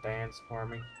didn't want to dance for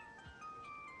me.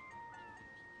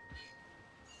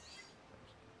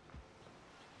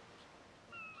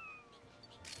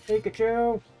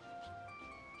 Pikachu!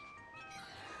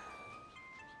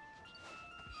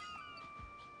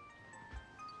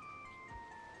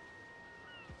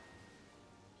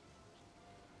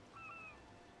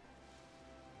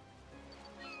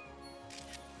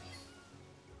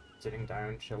 Sitting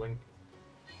down, chilling.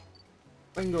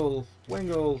 Wingle!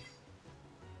 Wingle!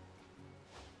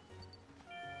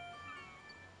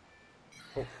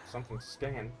 Oh, something's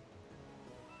stinging.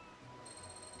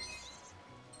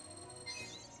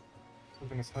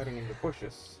 Something is hiding in the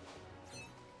bushes.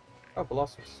 Oh,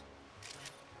 blossoms.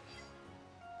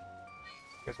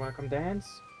 You guys wanna come dance?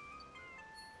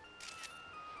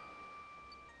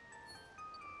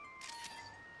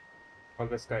 While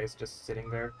this guy is just sitting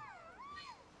there.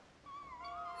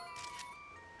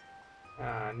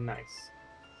 Ah, nice.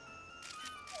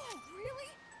 Oh, really?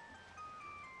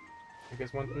 You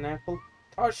guys want an apple?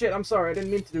 Oh shit, I'm sorry, I didn't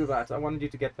mean to do that. I wanted you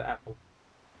to get the apple.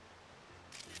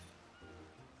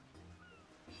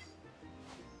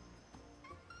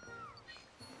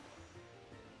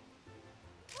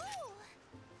 Ooh.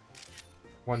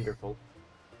 Wonderful.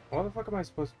 What the fuck am I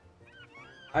supposed...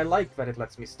 I like that it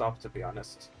lets me stop, to be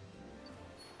honest.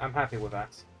 I'm happy with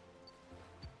that.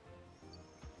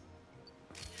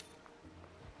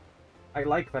 I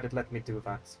like that it let me do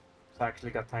that. So I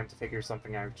actually got time to figure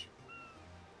something out.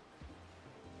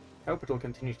 I hope it'll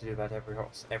continue to do that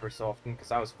every so often, because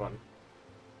that was fun.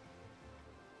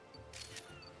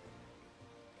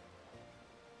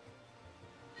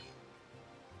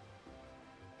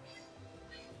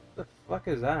 What the fuck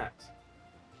is that?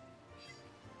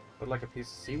 Look like a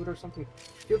piece of seaweed or something?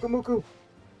 Yokomuku!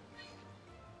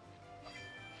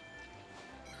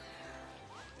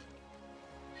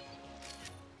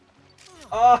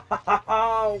 Oh, ha, ha,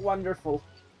 ha, wonderful!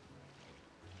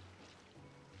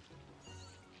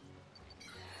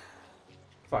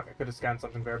 Fuck, I could have scanned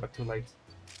something there, but too late.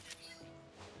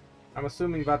 I'm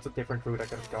assuming that's a different route I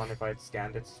could have gone if I had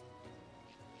scanned it.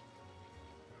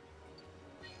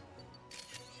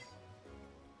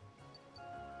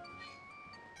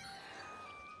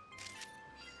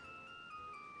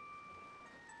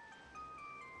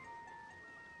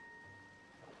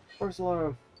 Where's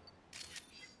Laura?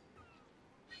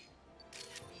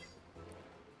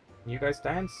 You guys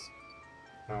dance?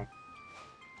 No.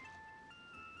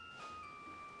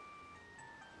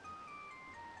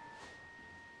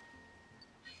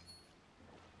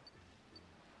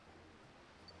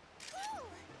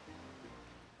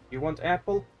 You want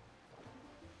apple?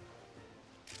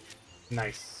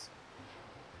 Nice.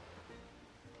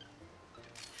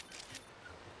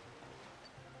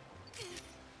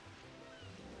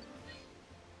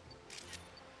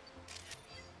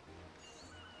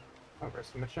 Oh, where's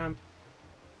the Machamp?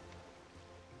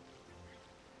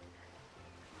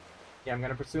 Yeah, I'm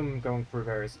gonna presume going through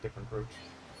there is a different route.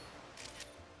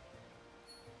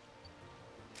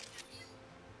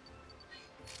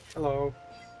 Hello.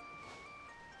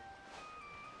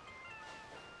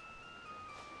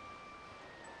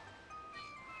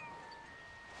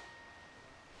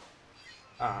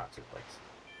 Ah, too late.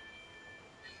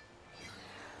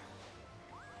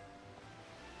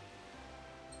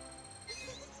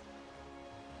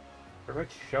 The red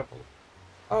shovel.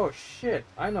 Oh shit,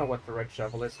 I know what the red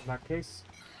shovel is in that case.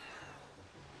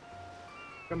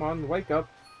 Come on, wake up.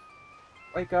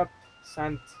 Wake up,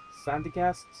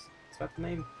 Sandygast? Is that the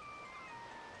name?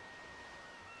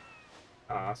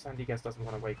 Ah, Sandygast doesn't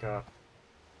want to wake up.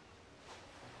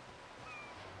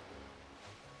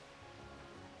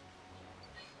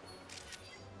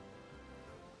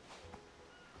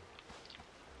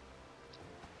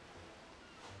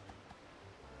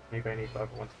 Maybe I need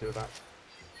level 1 to do that.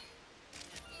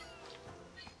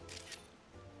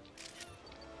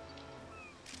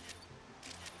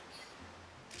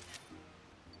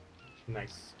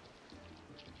 Nice.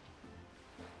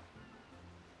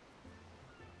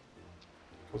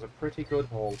 It was a pretty good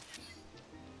haul.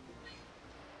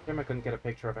 Shame I couldn't get a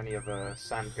picture of any of the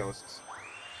sand ghosts.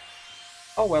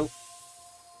 Oh well.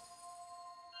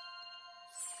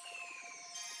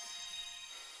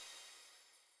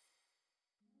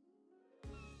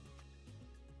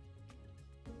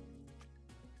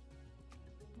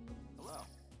 Hello.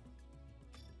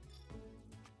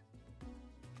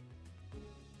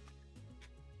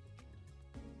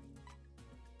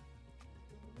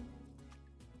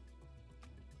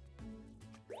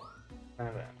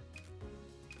 And then.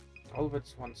 All of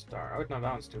it's 1 star. Oh, no,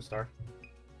 that one's 2 star.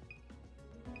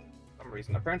 For some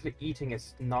reason. Apparently eating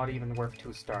is not even worth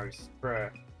 2 stars.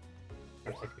 Bruh.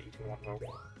 I'm gonna take the eating one though.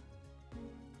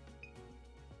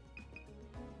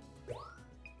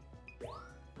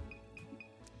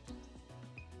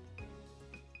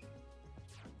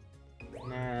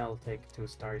 Nah, I'll take 2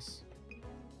 stars.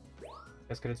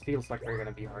 Just because it feels like they're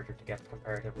gonna be harder to get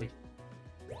comparatively.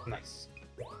 Nice.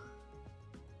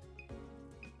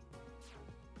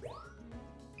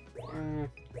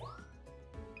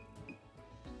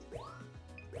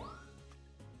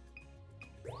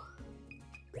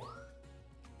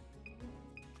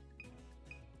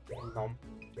 Nom.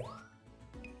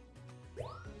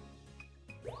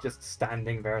 Just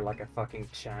standing there like a fucking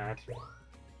Chad.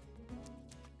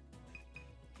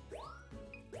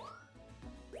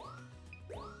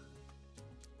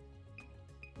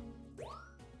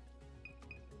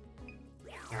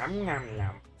 Nom nom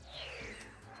nom.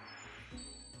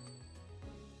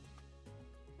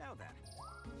 Now then.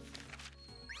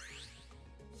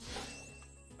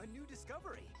 A new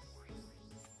discovery.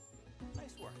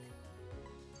 Nice work.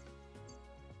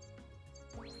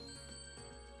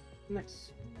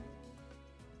 Nice.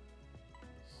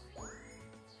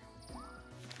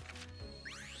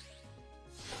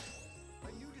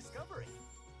 A new discovery.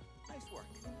 Nice work.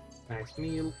 Nice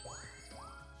meal.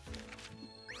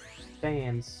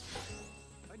 Dance.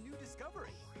 A new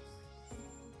discovery.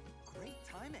 Great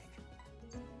timing.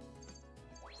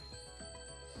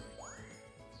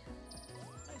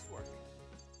 Nice work.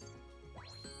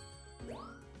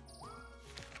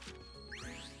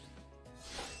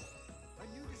 A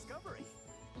new discovery.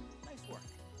 Nice work.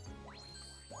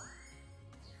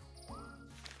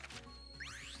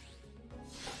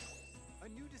 A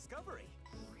new discovery.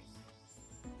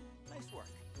 Nice work.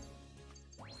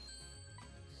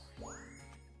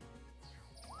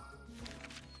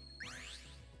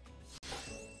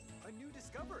 A new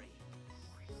discovery.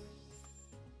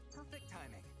 Perfect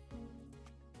timing.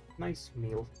 Nice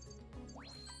meal.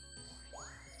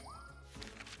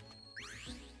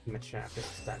 Machamp is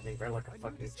standing there like a A new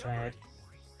fucking discovery. Chad.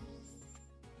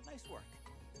 Nice work.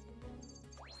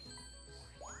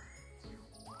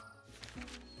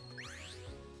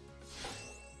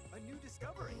 A new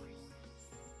discovery.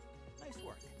 Nice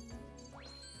work.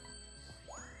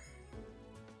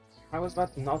 How was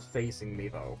that not facing me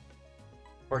though?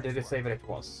 Or did it say that it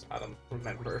was? I don't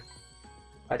remember.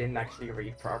 I didn't actually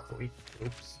read properly.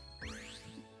 Oops.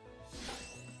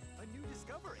 A new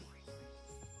discovery.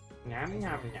 Yum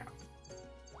yum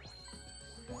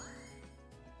yum.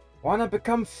 Wanna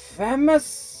become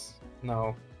famous?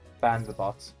 No. Ban the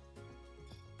bot.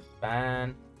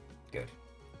 Ban. Good.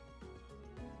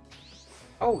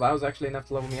 Oh, that was actually enough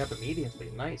to level me up immediately.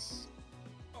 Nice.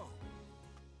 Oh,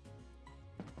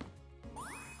 Does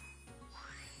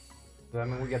that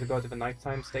mean we get to go to the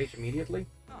nighttime stage immediately?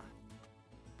 huh.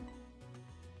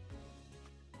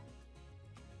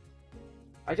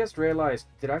 I just realized,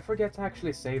 did I forget to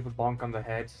actually save a bonk on the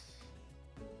head?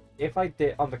 If I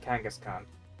did, on the Kangaskhan.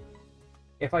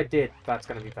 If I did, that's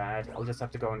gonna be bad. I'll just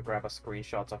have to go and grab a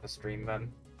screenshot of the stream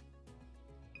then.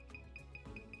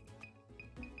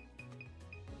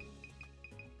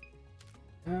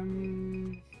 I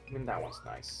mean, that one's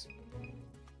nice.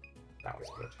 That was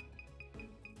good.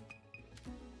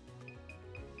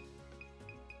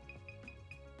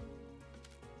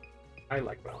 I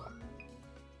like that one.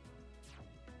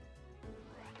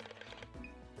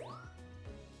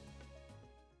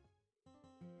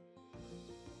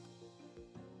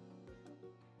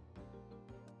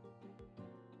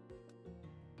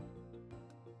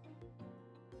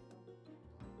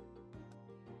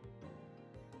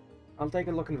 I'll take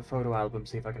a look in the photo album,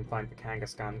 see if I can find the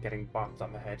Kangaskhan getting bopped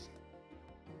on the head.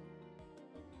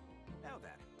 Now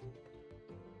then.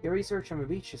 Your research on the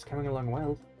beach is coming along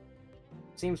well.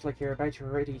 Seems like you're about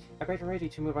ready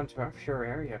to move on to offshore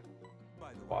area.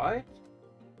 By the way, What?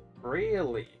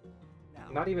 Really? now,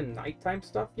 Not even nighttime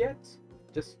stuff yet?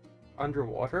 Just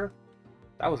underwater?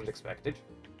 That wasn't expected.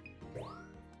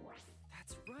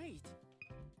 that's right.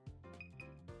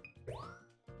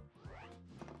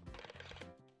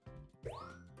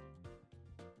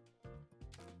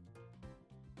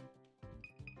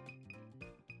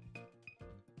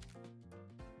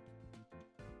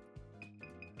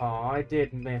 Oh, I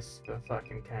did miss the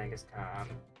fucking Kangaskhan.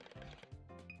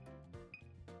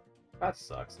 That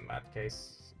sucks in that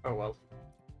case. Oh well.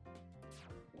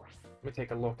 Let me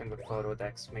take a look in the photo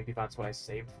decks. Maybe that's what I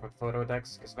saved from photo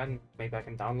decks, because then maybe I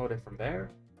can download it from there?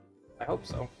 I hope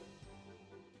so.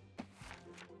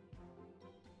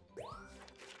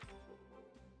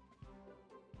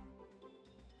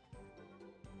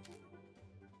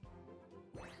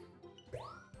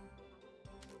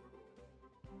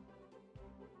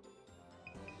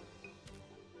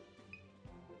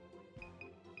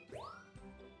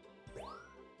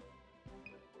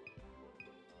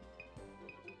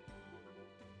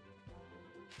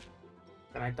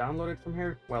 Can I download it from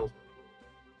here? Well,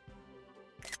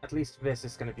 at least this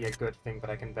is going to be a good thing that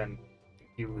I can then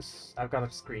use. I've got a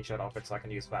screenshot of it so I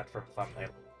can use that for a thumbnail.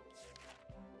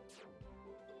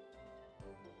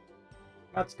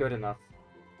 That's good enough.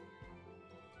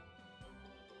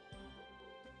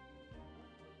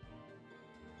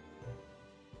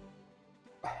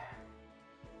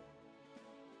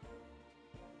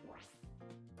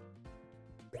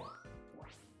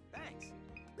 Thanks.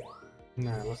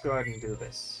 Now, let's go ahead and do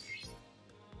this.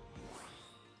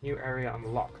 New area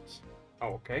unlocked.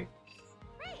 Oh, okay.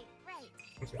 Right, right.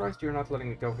 I'm surprised you're not letting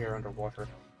me go here underwater.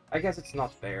 I guess it's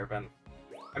not there, then.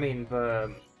 I mean,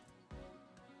 the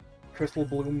crystal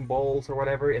bloom balls or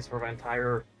whatever is for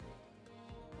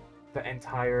the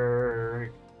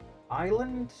entire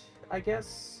island, I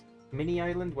guess? Mini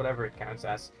island, whatever it counts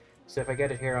as. So if I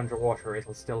get it here underwater,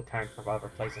 it'll still count for other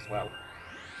place as well.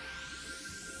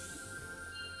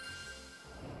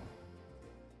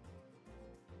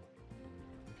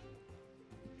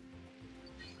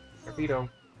 Torpedo.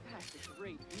 That's a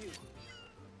great view.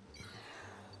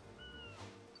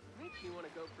 Makes me want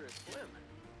to go for a swim.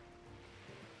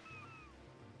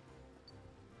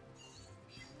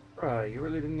 Bruh, you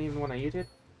really didn't even want to eat it?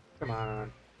 Come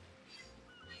on.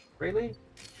 Really?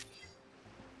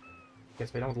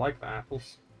 Guess we don't like the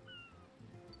apples.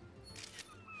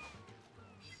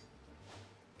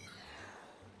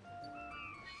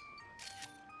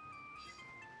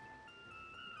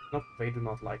 Nope, they do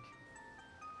not like.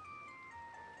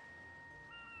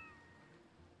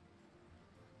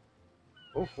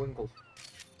 Oh, Winkle.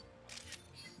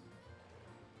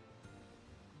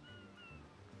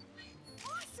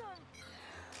 Awesome!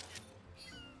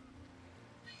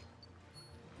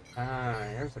 Ah,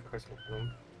 here's a crystal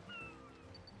bloom.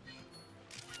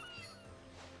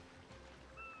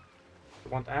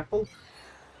 You want apple?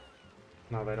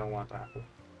 No, they don't want apple.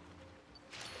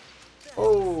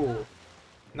 Oh!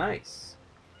 Nice!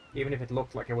 Even if it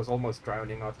looked like it was almost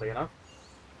drowning, oddly enough.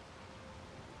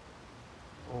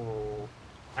 Oh,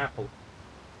 apple.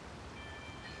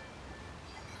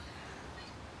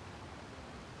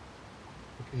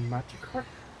 Looking magic card.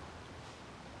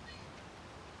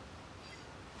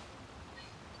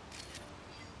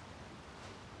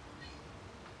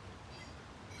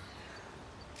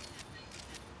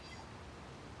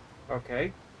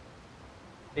 Okay.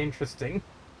 Interesting.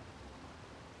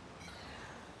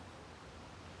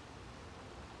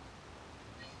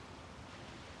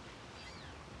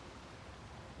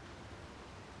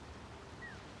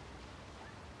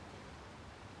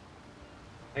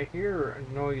 I hear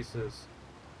noises.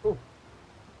 Oh.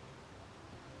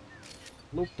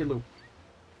 Loop-de-loop.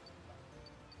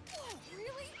 Oh,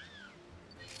 really?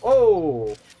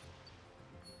 Oh!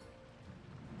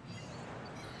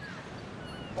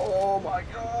 Oh my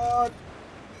god!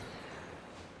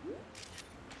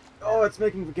 Oh, it's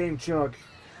making the game chug.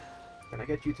 Can I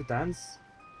get you to dance?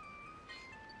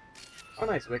 Oh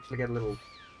nice, we actually get a little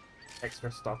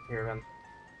extra stuff here then.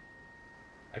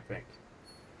 I think.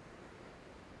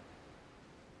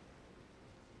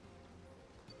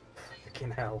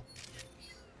 Fucking hell.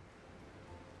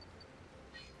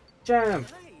 Jam!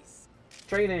 Nice.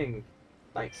 Training!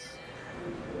 Nice.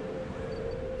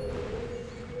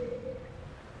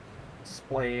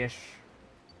 Splash.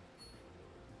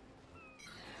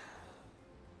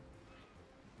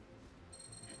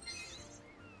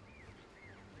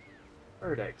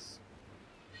 Bird eggs.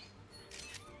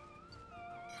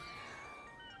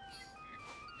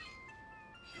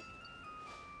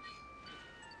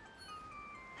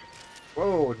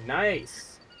 Whoa,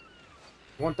 nice!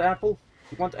 You want apple?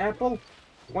 You want apple?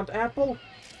 You want apple?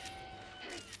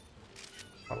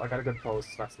 Well, I got a good pose,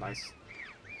 that's nice.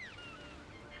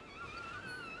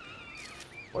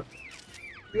 What?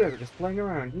 You guys are just playing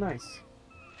around, nice.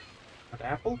 Want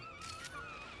apple?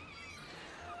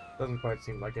 Doesn't quite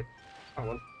seem like it. Oh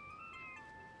well.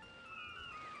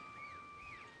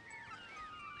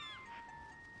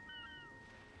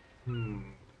 Hmm.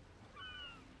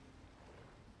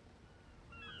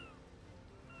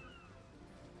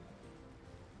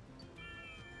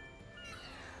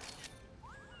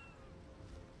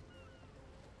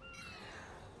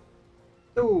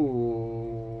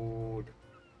 Dude.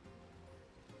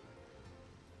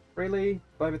 Really?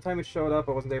 By the time it showed up,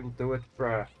 I wasn't able to do it?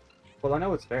 Bruh. Well, I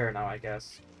know it's there now, I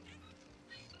guess.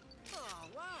 Oh,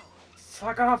 wow.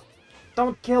 Fuck off!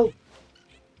 Don't kill!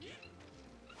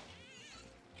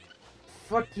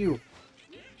 Fuck you!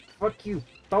 Fuck you!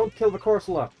 Don't kill the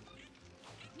Corsola!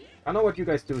 I know what you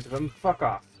guys do to them. Fuck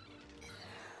off.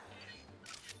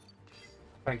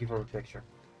 Thank you for the picture.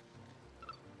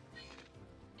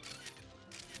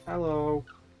 Hello.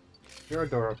 You're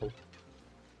adorable.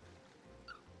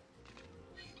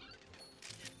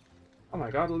 Oh my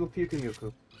god, a little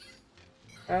Puku-Muku.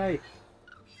 Hey!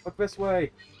 Look this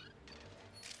way!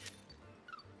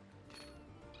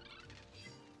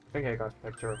 I think I got a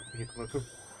picture of Puku-Muku.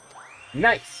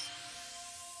 Nice!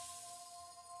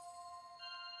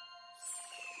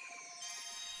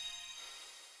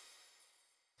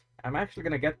 I'm actually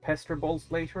gonna get Pester Balls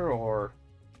later, or...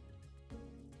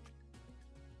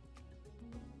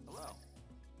 Hello.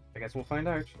 I guess we'll find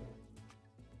out.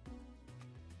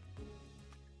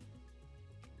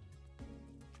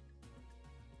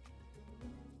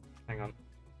 Hang on.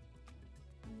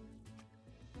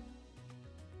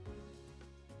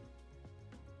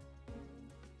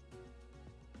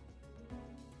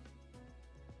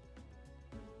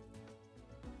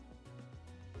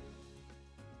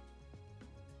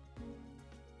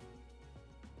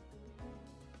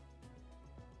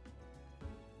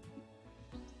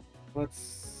 Let's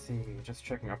see, just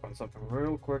checking up on something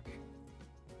real quick.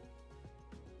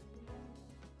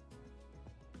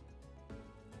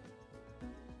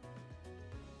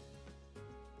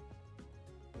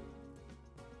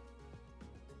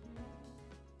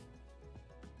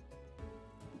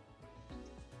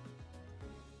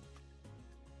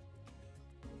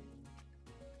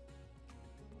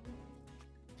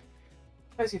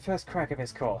 How's your first crack of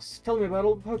his course? Tell me about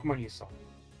all the Pokemon you saw.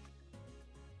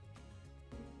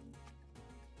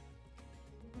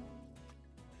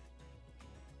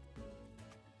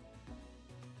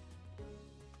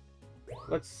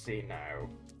 Let's see now.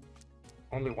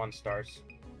 Only 1 stars,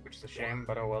 which is a shame,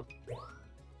 but oh well.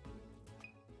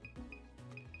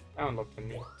 That one looked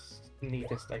the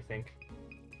neatest, I think.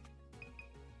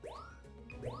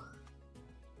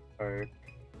 Herb.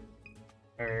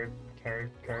 Curb.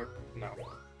 No.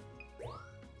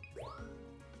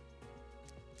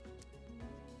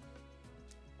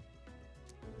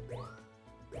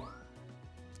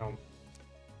 Oh.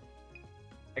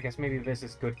 I guess maybe this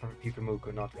is good for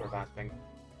Pyukumuku, not for that thing.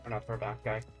 Or not for that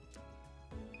guy.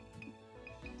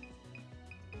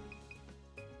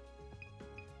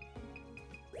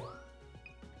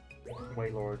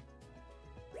 Waylord.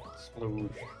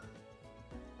 Sploosh.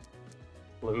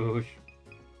 Sploosh.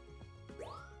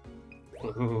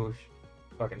 Sploosh.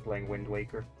 Fucking playing Wind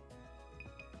Waker.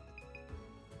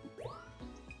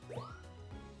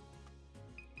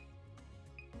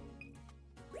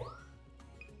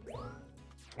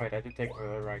 Wait, I did take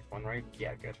the right one, right?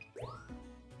 Yeah, good.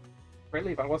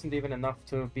 Really, that wasn't even enough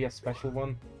to be a special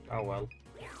one? Oh well.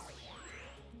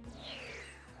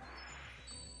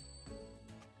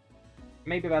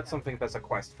 Maybe that's something that's a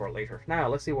quest for later. Now,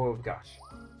 let's see what we've got.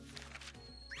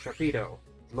 Sharpedo,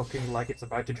 looking like it's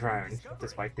about to drown,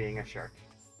 despite being a shark.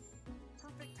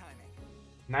 Perfect timing.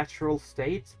 Natural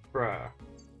state? Bruh.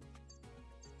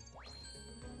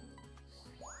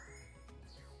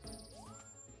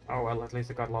 Oh well, at least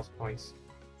it got lots of points.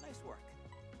 Nice work.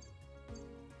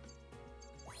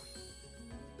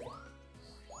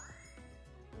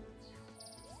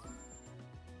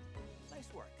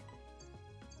 Nice work.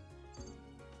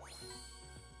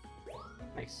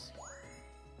 Nice.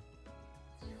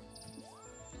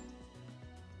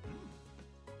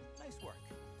 Nice work.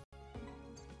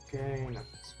 Okay, nothing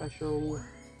special.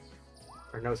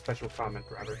 Or no special comment,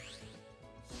 rather.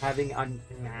 Having a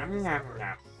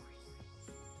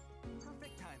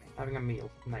Perfect timing. having a meal.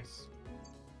 Nice.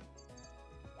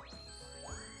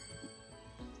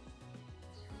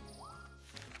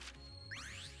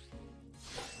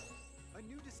 A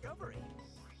new discovery.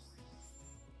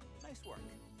 Nice work.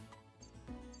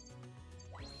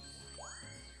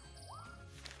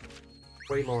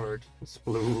 Waylord.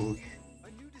 Sploosh.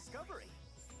 A new discovery.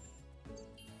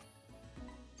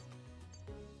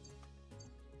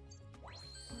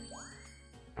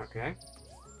 Okay.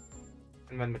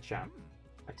 And then Machamp.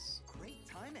 Nice. Great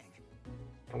timing.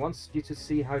 It wants you to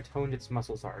see how toned its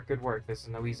muscles are. Good work, this is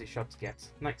no easy shot to get.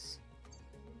 Nice.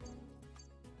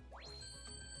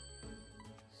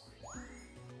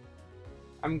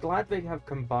 I'm glad they have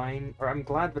combined, or I'm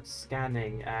glad that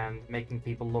scanning and making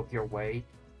people look your way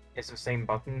is the same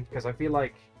button, because I feel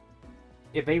like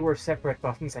if they were separate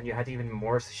buttons and you had even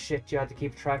more shit you had to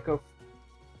keep track of,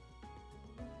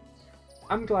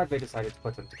 I'm glad they decided to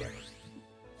put them together.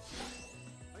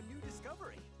 A new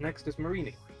discovery. Next is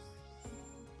Marini.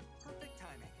 Perfect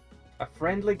timing. A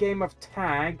friendly game of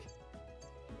tag.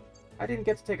 I didn't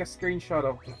get to take a screenshot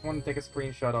of. I want to take a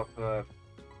screenshot of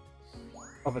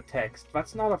a text.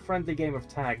 That's not a friendly game of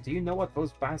tag. Do you know what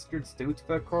those bastards do to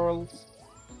the corals?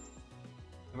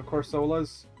 The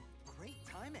Corsolas? Great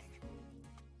timing.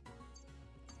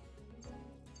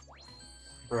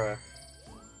 Bruh.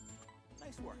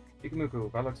 Nice work.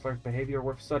 Pyukumuku, that looks like behavior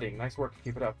worth studying. Nice work.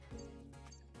 Keep it up.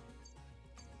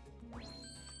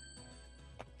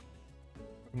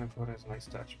 That is a nice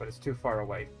touch, but it's too far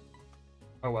away.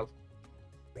 Oh well.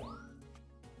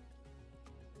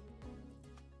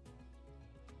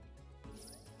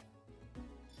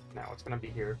 Now it's gonna be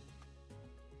here.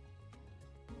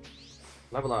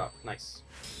 Level up. Nice.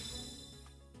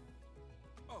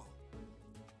 Oh,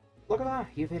 Look at that!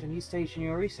 You've hit a new stage in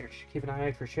your research. Keep an eye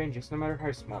out for changes, no matter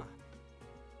how small.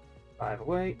 By the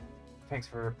way, thanks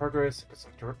for your progress. It's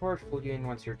like to report. We'll you in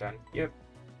once you're done. Yep.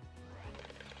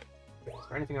 Is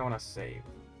there anything I want to save?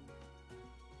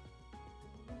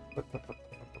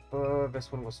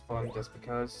 This one was fun just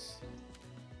because.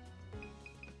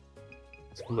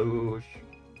 Sploosh.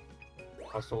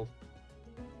 Hustle.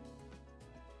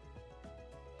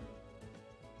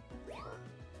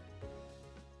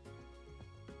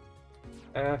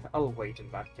 I'll wait in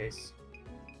that case.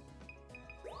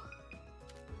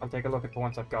 I'll take a look at the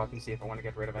ones I've got and see if I want to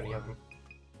get rid of any of them.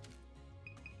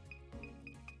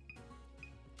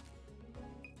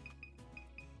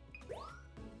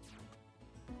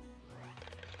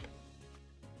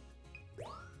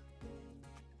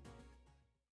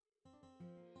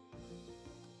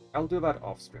 I'll do that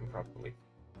off stream probably.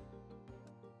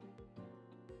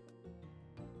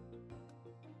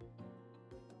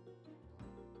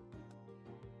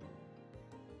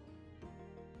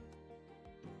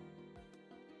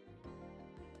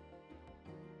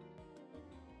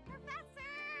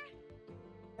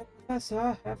 Yes,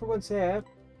 everyone's here.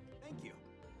 Thank you.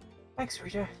 Thanks,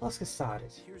 Rita. Let's get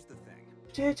started. Here's the thing.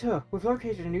 Potato, we've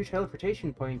located a new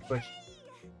teleportation point, but...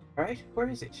 Alright, where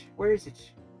is it? Where is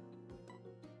it?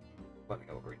 Let me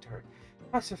over to her.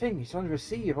 That's the thing, it's under the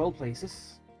sea of all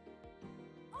places.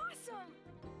 Awesome!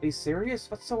 Are you serious?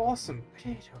 That's so awesome.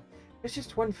 Potato, there's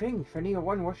just one thing. Neo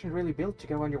 1 wasn't really built to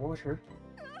go underwater.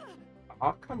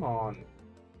 Oh, come on.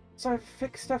 So I've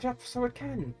fixed that up so it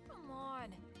can. Come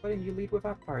on! Why didn't you lead with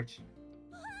that part?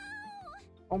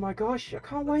 Oh my gosh, I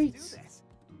can't wait! Let's do this.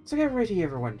 So get ready,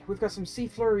 everyone. We've got some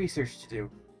seafloor research to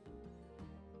do.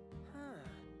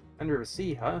 Under the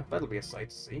sea, huh? That'll be a sight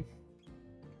to see.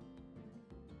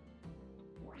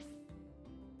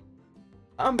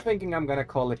 I'm thinking I'm gonna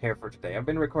call it here for today. I've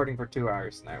been recording for 2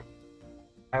 hours now.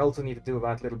 I also need to do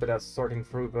that little bit of sorting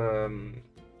through the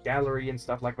gallery and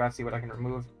stuff like that, see what I can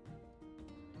remove.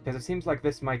 Because it seems like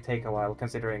this might take a while,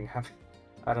 considering...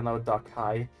 I don't know, Duck,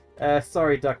 hi.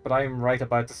 Sorry, Duck, but I'm right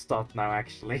about to stop now,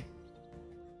 actually.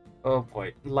 Oh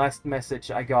boy, last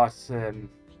message I got an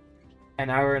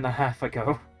hour and a half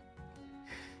ago.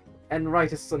 And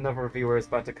right as another viewer is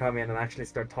about to come in and actually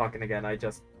start talking again, I'm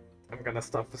gonna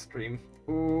stop the stream.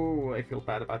 Ooh, I feel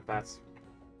bad about that.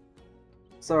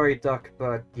 Sorry, Duck,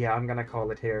 but yeah, I'm gonna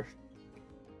call it here.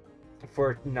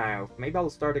 For now. Maybe I'll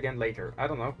start again later. I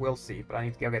don't know, we'll see, but I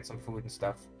need to go get some food and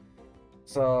stuff.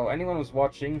 So, anyone who's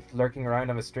watching, lurking around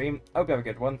on the stream, I hope you have a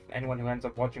good one. Anyone who ends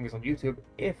up watching this on YouTube,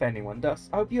 if anyone does,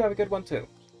 I hope you have a good one too.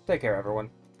 Take care, everyone.